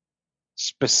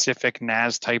specific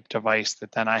NAS type device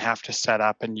that then I have to set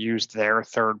up and use their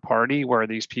third party where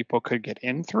these people could get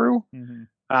in through.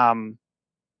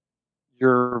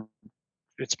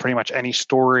 It's pretty much any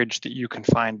storage that you can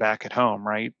find back at home,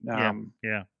 right?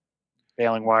 Yeah.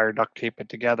 Baling wire, duct tape it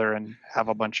together, and have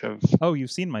a bunch of. Oh,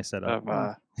 you've seen my setup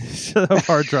of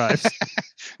hard drives.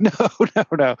 No.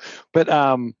 But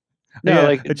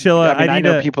Chilla, I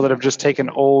know people that have just taken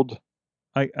old.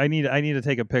 I need to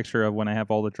take a picture of when I have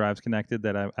all the drives connected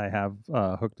that I have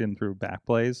hooked in through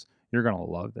Backblaze. You're gonna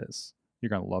love this. You're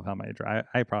gonna love how many drive.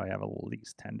 I probably have at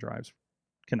least 10 drives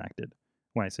connected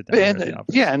when I sit down at the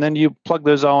office. Yeah, and then you plug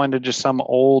those all into just some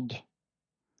old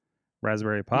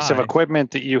Raspberry Pi. piece of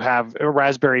equipment that you have, a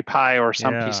Raspberry Pi or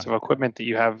some Yeah. piece of equipment that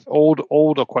you have,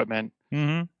 old equipment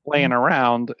Mm-hmm. laying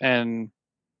around, and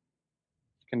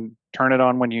you can turn it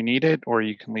on when you need it, or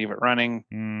you can leave it running.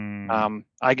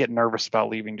 I get nervous about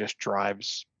leaving just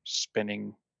drives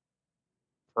spinning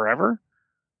forever.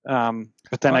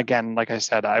 But then again, like I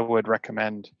said, I would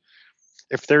recommend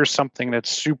if there's something that's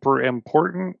super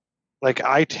important, like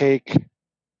I take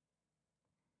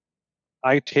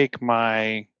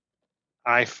my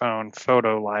iPhone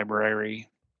photo library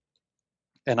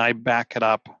and I back it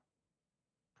up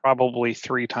probably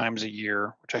 3 times a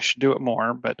year, which I should do it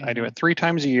more, but I do it 3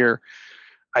 times a year.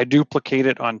 I duplicate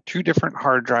it on 2 different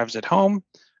hard drives at home,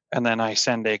 and then I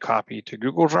send a copy to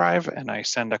Google Drive and I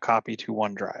send a copy to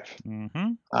OneDrive.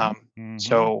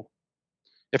 So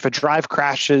if a drive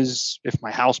crashes, if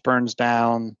my house burns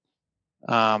down,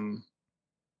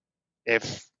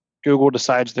 if Google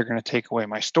decides they're going to take away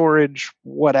my storage,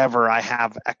 whatever, I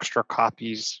have extra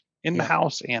copies in the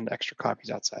house and extra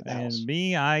copies outside the house. And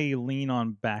me, I lean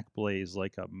on Backblaze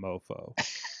like a mofo.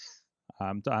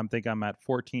 I think I'm at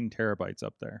 14 terabytes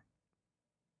up there.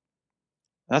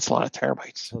 That's a lot of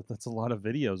terabytes. So that's a lot of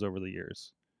videos over the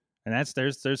years. And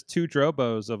there's 2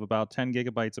 Drobos of about 10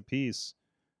 gigabytes a piece.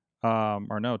 10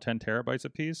 terabytes a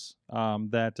piece.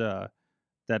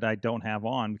 That I don't have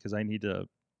on because I need to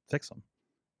fix them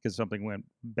because something went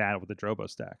bad with the Drobo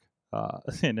stack.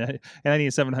 And I need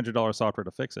a $700 software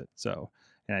to fix it. So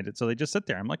they just sit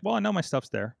there. I'm like, well, I know my stuff's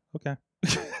there. Okay.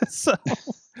 So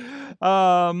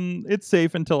it's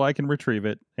safe until I can retrieve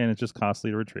it, and it's just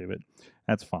costly to retrieve it.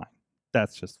 That's fine.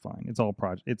 That's just fine. It's all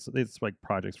it's like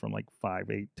projects from like 5,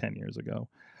 8, 10 years ago.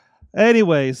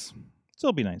 Anyways,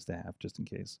 still be nice to have just in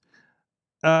case.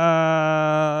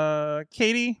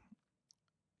 Katie,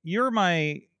 you're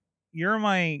my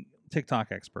TikTok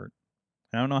expert.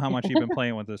 I don't know how much you've been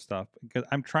playing with this stuff because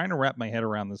I'm trying to wrap my head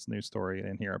around this news story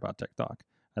in here about TikTok.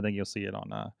 I think you'll see it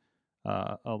on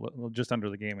just under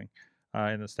the gaming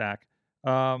in the stack.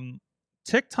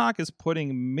 TikTok is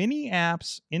putting mini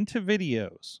apps into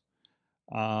videos,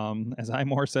 as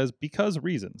iMore says, because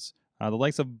reasons. The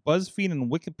likes of BuzzFeed and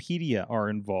Wikipedia are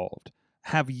involved.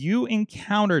 Have you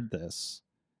encountered this?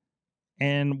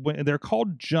 And they're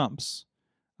called jumps.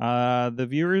 The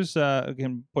viewers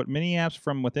can put mini apps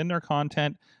from within their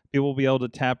content. People will be able to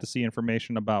tap to see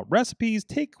information about recipes,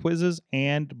 take quizzes,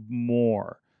 and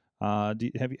more.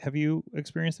 Have you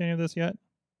experienced any of this yet?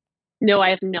 No, I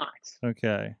have not.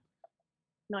 Okay.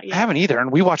 Not yet. I haven't either,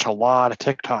 and we watch a lot of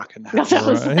TikTok in the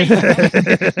house.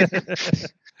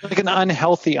 Like an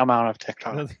unhealthy amount of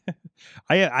TikTok.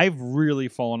 I've really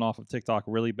fallen off of TikTok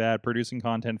really bad, producing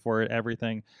content for it,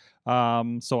 everything.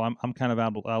 So I'm kind of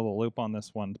out of the loop on this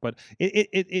one, but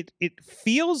it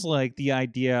feels like the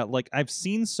idea, like I've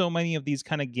seen so many of these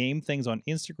kind of game things on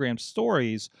Instagram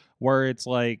stories where it's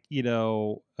like,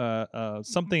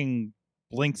 something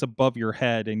blinks above your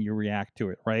head and you react to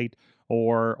it, right?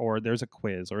 Or there's a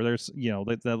quiz, or there's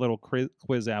that little quiz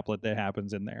applet that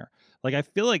happens in there. Like I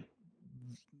feel like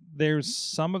there's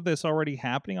some of this already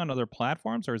happening on other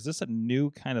platforms, or is this a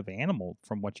new kind of animal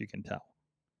from what you can tell?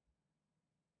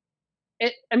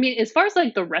 As far as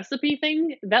like the recipe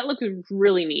thing, that looks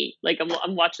really neat. Like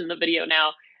I'm watching the video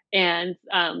now, and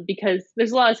because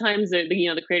there's a lot of times that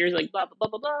the creators are like blah blah blah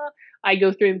blah blah. I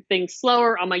go through things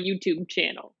slower on my YouTube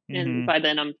channel, and by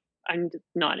then I'm just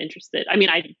not interested.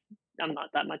 I'm not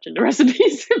that much into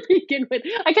recipes to begin with.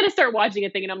 I kind of start watching a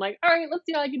thing and I'm like, all right, let's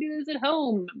see how I can do this at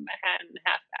home and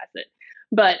half pass it.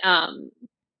 But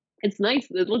it's nice.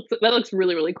 That looks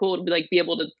really, really cool to be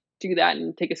able to do that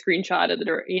and take a screenshot of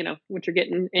what you're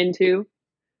getting into.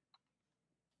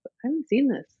 But I haven't seen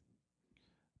this.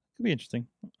 Could be interesting.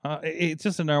 It's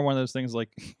just another one of those things. Like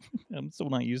I'm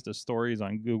still not used to stories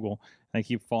on Google. I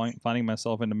keep finding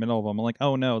myself in the middle of them. I'm like,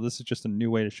 oh no, this is just a new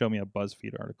way to show me a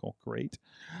BuzzFeed article. Great.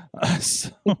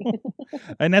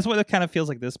 And that's what it kind of feels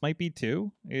like this might be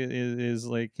too. Is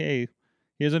like, hey,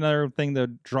 here's another thing to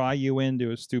draw you into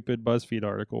a stupid BuzzFeed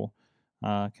article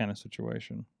kind of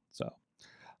situation. So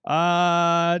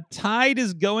Tide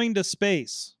is going to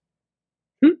space.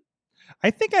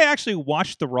 I think I actually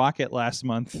watched the rocket last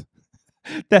month.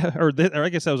 Or I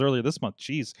guess that was earlier this month.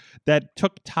 Jeez, that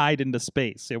took Tide into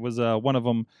space. It was one of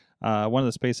them, one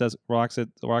of the SpaceX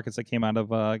rockets that came out of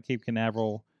Cape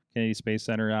Canaveral Kennedy Space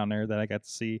Center down there that I got to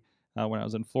see when I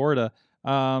was in Florida.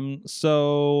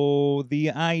 So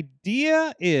the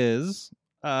idea is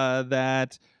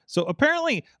that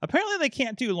apparently they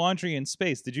can't do laundry in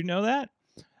space. Did you know that?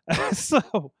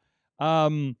 So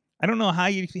I don't know how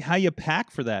you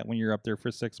pack for that when you're up there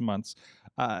for 6 months.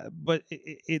 But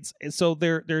it's so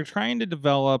they're trying to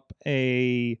develop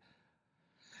a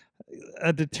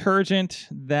detergent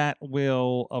that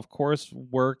will, of course,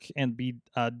 work and be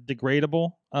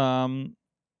degradable.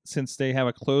 Since they have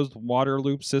a closed water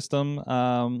loop system,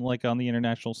 like on the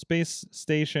International Space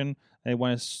Station, they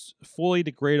want a fully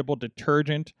degradable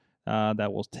detergent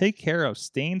that will take care of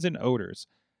stains and odors.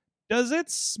 Does it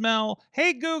smell?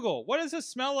 Hey Google, what does it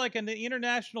smell like in the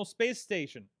International Space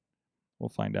Station? We'll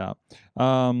find out.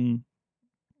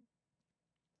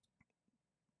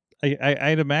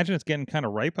 I'd imagine it's getting kind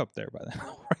of ripe up there by then,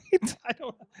 right? I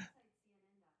don't.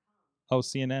 Oh,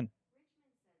 CNN.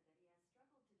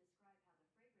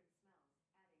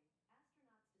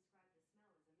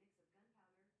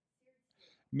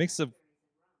 Mix of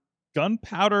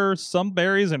gunpowder, some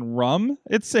berries, and rum.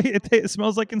 It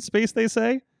smells like in space, they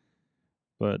say,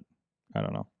 but I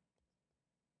don't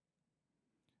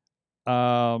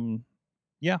know.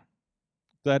 Yeah.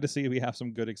 Glad to see we have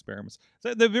some good experiments.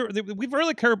 So we've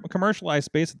really commercialized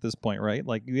space at this point, right?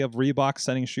 Like you have Reebok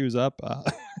setting shoes up,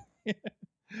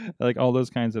 like all those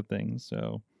kinds of things.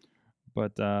 So,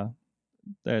 but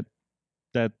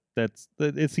that's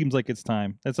it seems like it's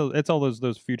time. It's all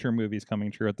those future movies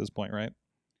coming true at this point, right?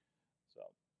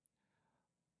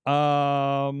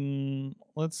 So,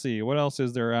 let's see what else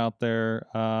is there out there.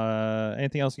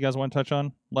 Anything else you guys want to touch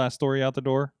on? Last story out the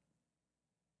door.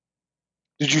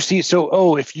 Did you see?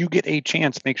 So, if you get a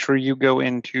chance, make sure you go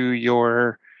into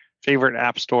your favorite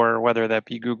app store, whether that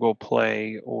be Google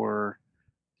Play or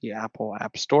the Apple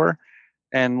App Store,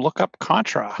 and look up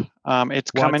Contra.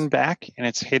 It's coming back, and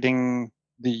it's hitting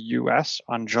the US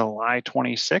on July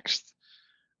 26th.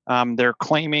 They're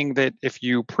claiming that if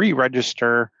you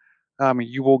pre-register,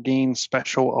 you will gain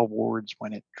special awards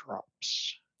when it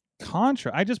drops.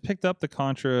 Contra. I just picked up the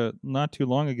Contra not too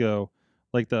long ago.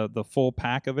 Like the full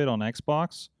pack of it on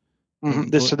Xbox.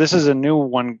 Mm-hmm. This is a new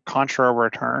one, Contra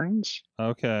Returns.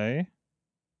 Okay.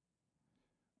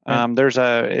 There's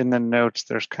in the notes.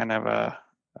 There's kind of a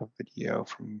video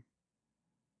from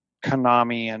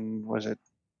Konami and was it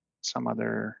some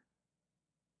other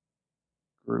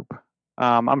group?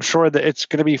 I'm sure that it's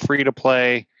going to be free to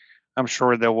play. I'm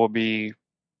sure there will be,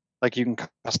 like, you can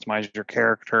customize your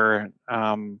character.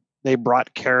 They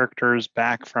brought characters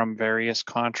back from various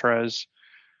Contras.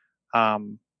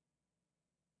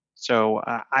 So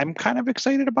I'm kind of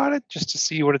excited about it just to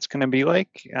see what it's going to be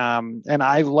like. And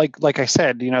I like I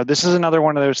said, this is another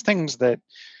one of those things that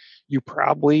you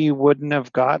probably wouldn't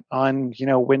have got on,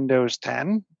 Windows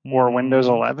 10 or Windows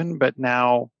 11, but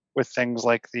now with things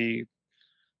like the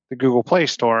Google Play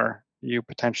Store, you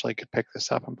potentially could pick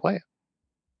this up and play it.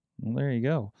 Well, there you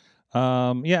go.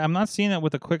 Yeah, I'm not seeing it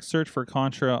with a quick search for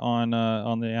Contra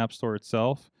on the App Store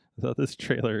itself. So this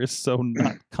trailer is so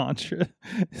not Contra.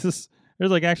 There's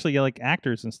like actually like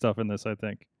actors and stuff in this, I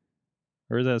think.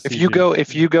 Or is that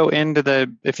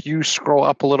CG? If you scroll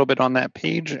up a little bit on that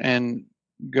page and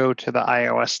go to the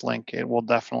iOS link, it will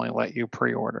definitely let you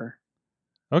pre-order.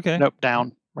 Okay. Nope,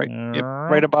 down. Right. Yep,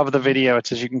 right above the video, it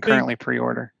says you can currently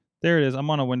pre-order. There it is. I'm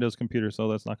on a Windows computer, so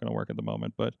that's not going to work at the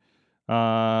moment. But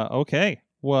okay.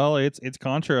 Well, it's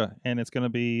Contra, and it's going to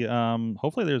be.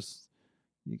 Hopefully,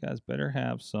 you guys better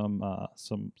have some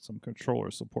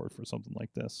controller support for something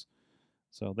like this.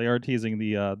 So they are teasing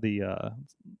the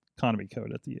economy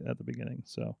code at the beginning.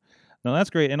 So no, that's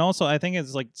great. And also, I think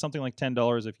it's like something like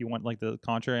 $10 if you want like the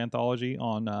Contra anthology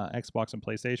on Xbox and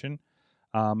PlayStation.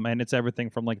 And it's everything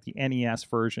from like the NES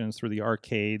versions through the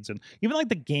arcades, and even like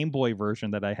the Game Boy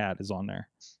version that I had is on there.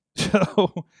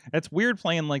 So it's weird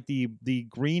playing like the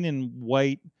green and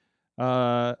white,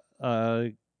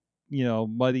 muddy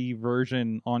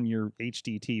version on your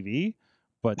HD TV,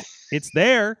 but it's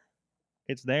there.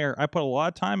 It's there. I put a lot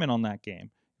of time in on that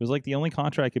game. It was like the only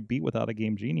Contra I could beat without a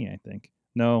Game Genie, I think.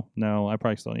 No, I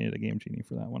probably still needed a Game Genie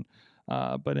for that one.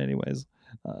 But anyways,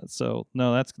 so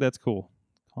no, that's cool.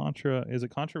 Contra, is it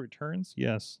Contra Returns?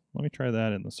 Yes. Let me try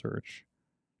that in the search.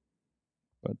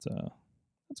 But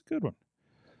that's a good one.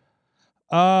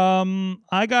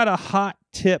 I got a hot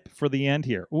tip for the end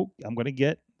here. Ooh,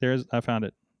 I found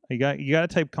it. You got to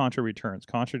type Contra Returns.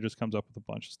 Contra just comes up with a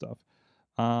bunch of stuff.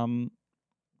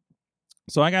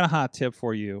 So I got a hot tip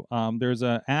for you. There's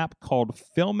an app called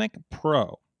Filmic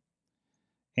Pro.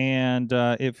 And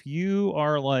if you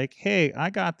are like, hey, I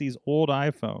got these old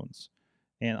iPhones,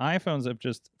 and iPhones have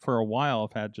just, for a while,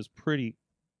 have had just pretty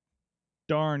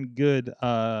darn good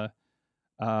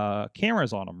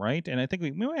cameras on them, right? And I think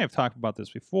we may have talked about this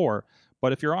before,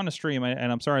 but if you're on a stream,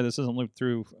 and I'm sorry this isn't looped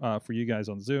through for you guys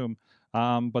on Zoom,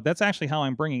 but that's actually how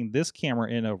I'm bringing this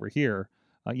camera in over here.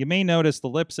 You may notice the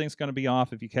lip sync's going to be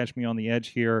off if you catch me on the edge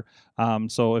here.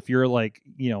 So if you're like,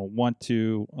 want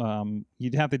to,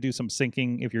 you'd have to do some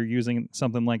syncing if you're using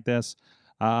something like this.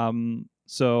 There's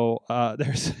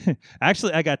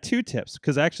actually, I got 2 tips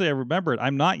because actually I remembered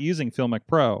I'm not using Filmic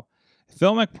Pro.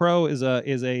 Filmic Pro is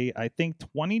a I think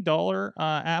 $20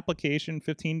 application,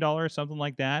 $15, something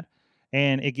like that,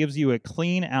 and it gives you a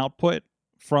clean output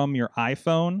from your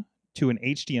iPhone to an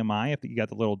HDMI if you got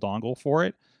the little dongle for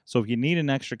it. So if you need an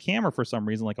extra camera for some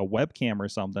reason, like a webcam or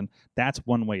something, that's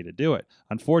one way to do it.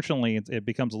 Unfortunately, it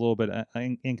becomes a little bit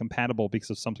incompatible because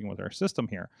of something with our system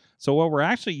here. So what we're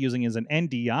actually using is an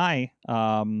NDI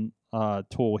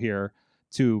tool here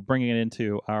to bring it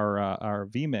into our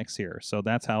vMix here. So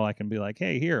that's how I can be like,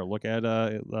 hey, here, look at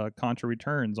contra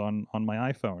returns on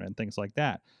my iPhone and things like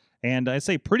that. And I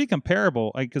say pretty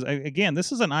comparable because, again,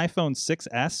 this is an iPhone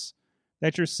 6S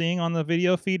that you're seeing on the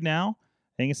video feed now.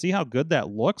 And you can see how good that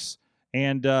looks.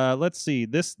 And let's see,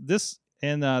 this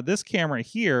camera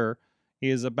here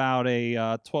is about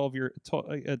a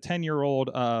 10-year-old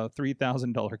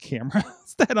 $3,000 camera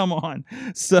that I'm on.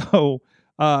 So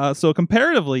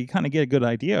comparatively, you kind of get a good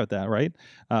idea of that, right?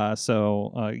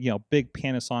 Big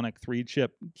Panasonic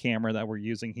 3-chip camera that we're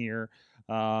using here,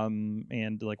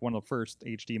 and like one of the first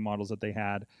HD models that they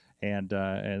had. And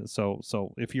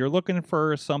so if you're looking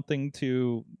for something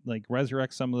to like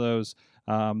resurrect some of those,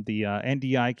 the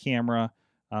NDI camera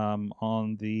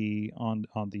on the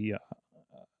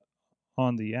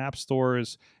app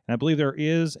stores, and I believe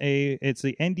it's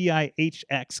the NDI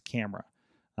HX camera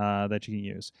that you can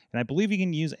use, and I believe you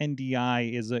can use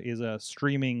NDI is a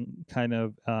streaming kind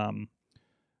of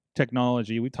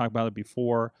technology. We talked about it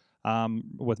before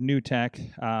with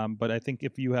NewTek, but I think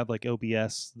if you have like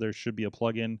OBS, there should be a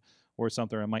plugin or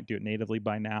something. I might do it natively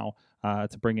by now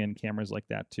to bring in cameras like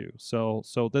that too. So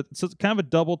it's kind of a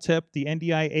double tip: the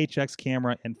NDI HX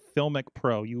camera and Filmic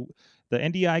Pro. The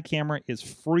NDI camera is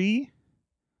free,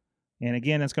 and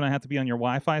again, it's going to have to be on your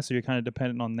Wi-Fi, so you're kind of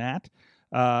dependent on that.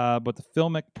 But the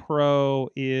Filmic Pro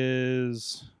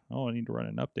is, I need to run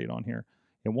an update on here.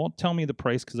 It won't tell me the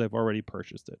price because I've already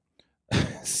purchased it.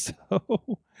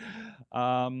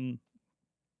 Let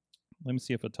me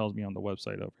see if it tells me on the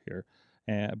website over here.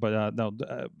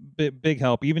 Big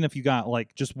help. Even if you got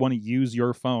like just want to use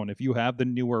your phone, if you have the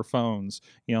newer phones,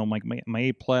 like my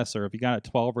 8 Plus, or if you got a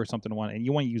 12 or something, and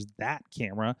you want to use that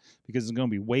camera because it's going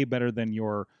to be way better than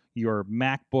your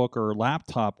MacBook or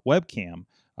laptop webcam,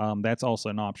 that's also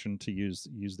an option to use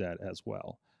that as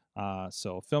well.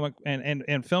 So Filmic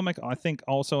and Filmic, I think,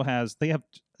 also they have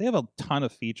a ton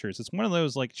of features. It's one of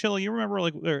those like Chili. You remember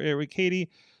like Katie,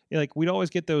 like we'd always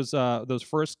get those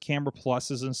first Camera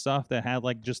Pluses and stuff that had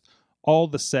like just all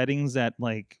the settings that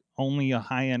like only a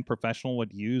high-end professional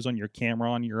would use on your camera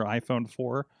on your iPhone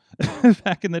 4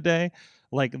 back in the day.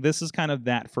 Like this is kind of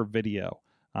that for video.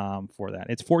 For that,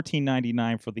 it's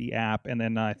 $14.99 for the app, and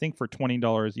then I think for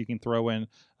 $20 you can throw in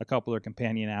a couple of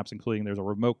companion apps, including there's a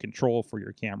remote control for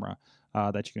your camera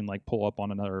that you can like pull up on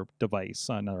another device,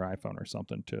 another iPhone or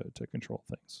something to control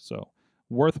things. So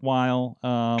worthwhile.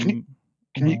 Can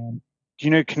you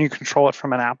control it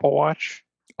from an Apple Watch?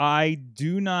 I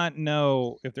do not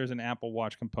know if there's an Apple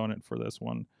Watch component for this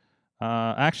one.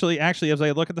 Actually, as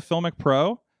I look at the Filmic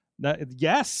Pro,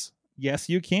 Yes,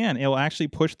 you can. It will actually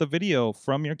push the video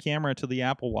from your camera to the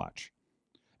Apple Watch.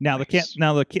 Now, Nice.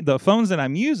 the phones that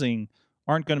I'm using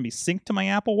aren't going to be synced to my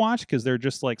Apple Watch because they're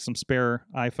just like some spare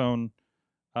iPhone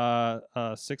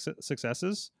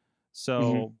 6Ss.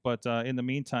 So, but in the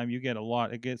meantime, you get a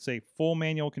lot. It gets a full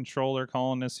manual controller,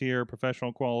 calling this here,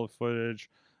 professional quality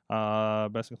footage,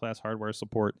 best in class hardware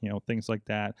support, things like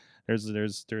that. There's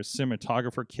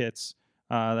cinematographer kits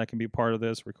that can be part of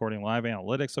this, recording live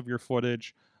analytics of your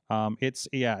footage.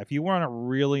 If you want to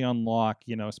really unlock,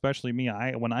 especially me,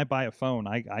 when I buy a phone,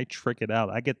 I trick it out.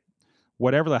 I get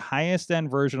whatever the highest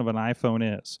end version of an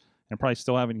iPhone is, and probably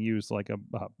still haven't used like a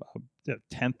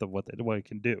tenth of what it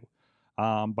can do.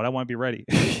 But I want to be ready,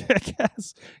 I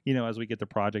guess, as we get to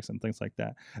projects and things like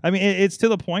that. I mean, it's to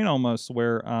the point almost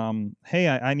where, hey,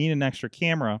 I need an extra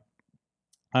camera.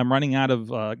 I'm running out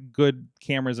of good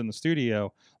cameras in the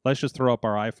studio. Let's just throw up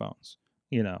our iPhones,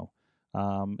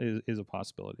 is a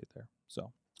possibility there.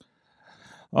 So,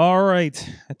 all right.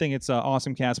 I think it's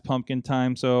Awesome Cast Pumpkin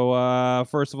time. So,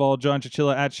 first of all, John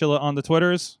Chichilla at Chilla on the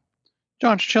Twitters.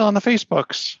 John Chichilla on the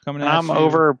Facebooks. Coming and at I'm you.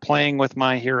 over playing with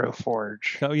my Hero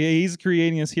Forge. Oh yeah, he's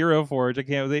creating his Hero Forge. I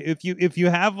can't. If you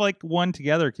have like one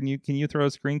together, can you throw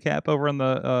a screen cap over on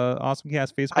the Awesome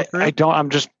Cast Facebook group? I don't. I'm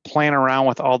just playing around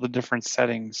with all the different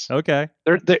settings. Okay.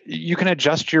 You can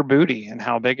adjust your booty and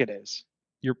how big it is.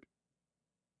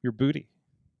 Your booty.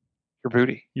 Your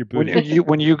booty. Your booty.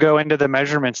 When you go into the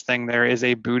measurements thing, there is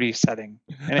a booty setting,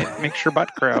 and it makes your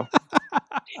butt grow.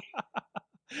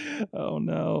 Oh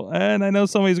no! And I know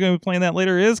somebody's going to be playing that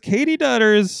later. Is Katie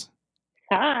Dutters?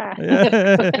 Ah,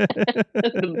 Yeah.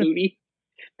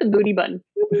 the booty button.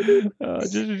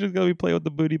 Just gonna be playing with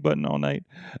the booty button all night.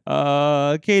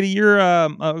 Katie, you're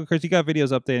of course you got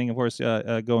videos updating, of course,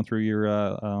 going through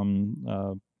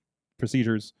your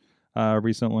procedures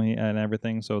recently and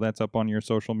everything. So that's up on your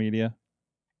social media.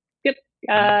 Yep.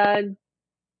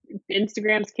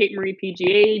 Instagram's Kate Marie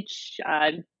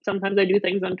PGH. Sometimes I do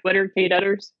things on Twitter, Kate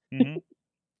Utters. Mm-hmm.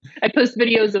 I post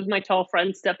videos of my tall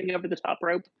friend stepping over the top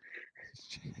rope.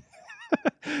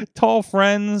 Tall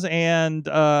friends and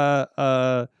what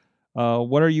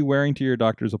are you wearing to your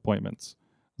doctor's appointments?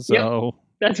 So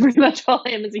that's pretty much all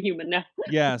I am as a human now.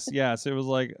 yes. It was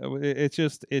like it's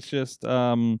just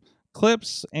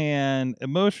clips and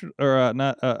emotion or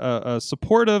not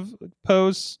supportive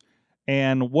posts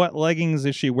and what leggings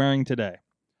is she wearing today?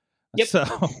 Yep. So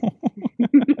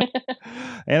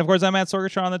and of course I'm at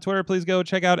Sorgatron on the Twitter. Please go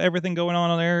check out everything going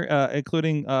on there,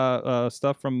 including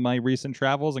stuff from my recent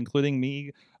travels, including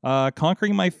me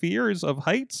conquering my fears of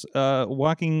heights,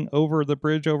 walking over the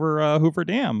bridge over Hoover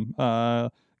Dam.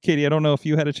 Katie, I don't know if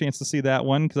you had a chance to see that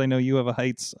one because I know you have a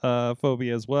heights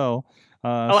phobia as well.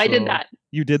 I did that.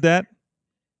 You did that?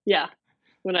 Yeah,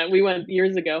 we went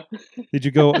years ago. Did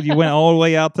you go? You went all the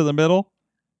way out to the middle?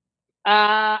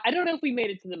 I don't know if we made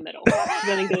it to the middle.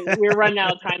 I think we were running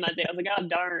out of time that day. I was like, oh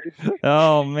darn.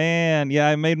 Oh man, yeah.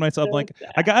 I made myself So like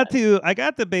sad. I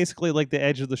got to basically like the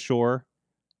edge of the shore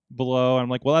below. I'm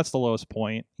like, well, that's the lowest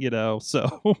point,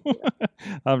 So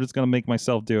I'm just gonna make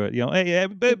myself do it. Hey,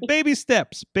 baby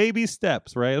steps,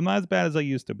 right? I'm not as bad as I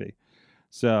used to be.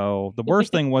 So the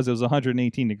worst thing was it was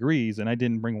 118 degrees, and I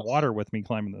didn't bring water with me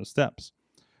climbing those steps.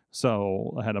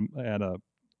 So I had a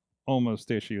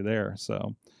almost issue there.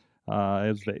 So.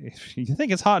 You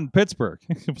think it's hot in Pittsburgh?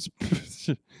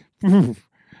 At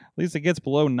least it gets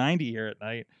below 90 here at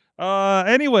night.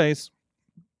 Anyways,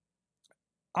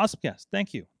 awesome guest.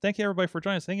 Thank you everybody for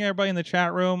joining us. Thank you everybody in the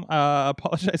chat room.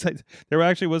 Apologize. There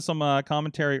actually was some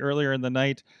commentary earlier in the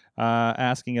night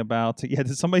asking about.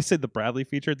 Did somebody say the Bradley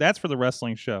feature? That's for the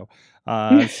wrestling show.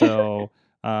 So.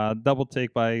 Double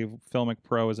Take by Filmic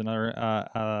Pro is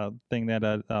another thing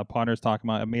that Potter's talking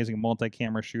about. Amazing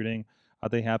multi-camera shooting.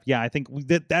 They have, I think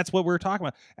that's what we were talking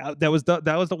about. That was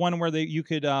the one where you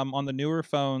could on the newer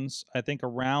phones, I think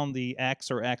around the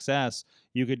X or XS,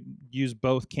 you could use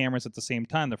both cameras at the same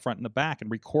time, the front and the back,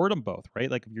 and record them both, right?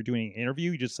 Like if you're doing an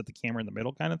interview, you just set the camera in the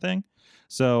middle, kind of thing.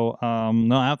 So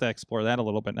no, I have to explore that a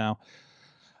little bit now.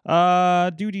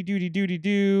 And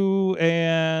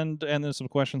there's some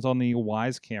questions on the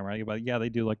Wise camera, but they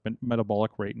do like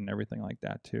metabolic rate and everything like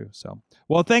that too. So,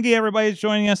 well, thank you everybody for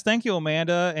joining us. Thank you,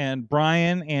 Amanda and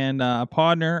Brian and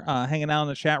Podner, hanging out in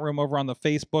the chat room over on the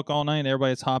Facebook all night.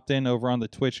 Everybody's hopped in over on the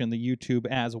Twitch and the YouTube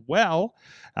as well.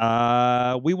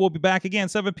 We will be back again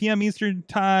 7 p.m. Eastern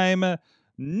time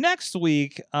next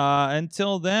week.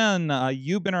 Until then,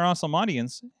 you've been our awesome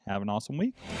audience. Have an awesome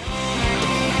week.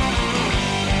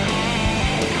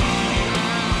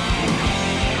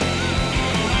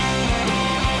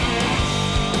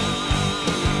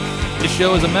 This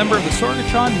show is a member of the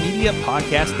Sorgatron Media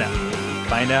Podcast Network.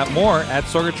 Find out more at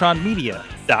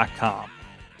sorgatronmedia.com.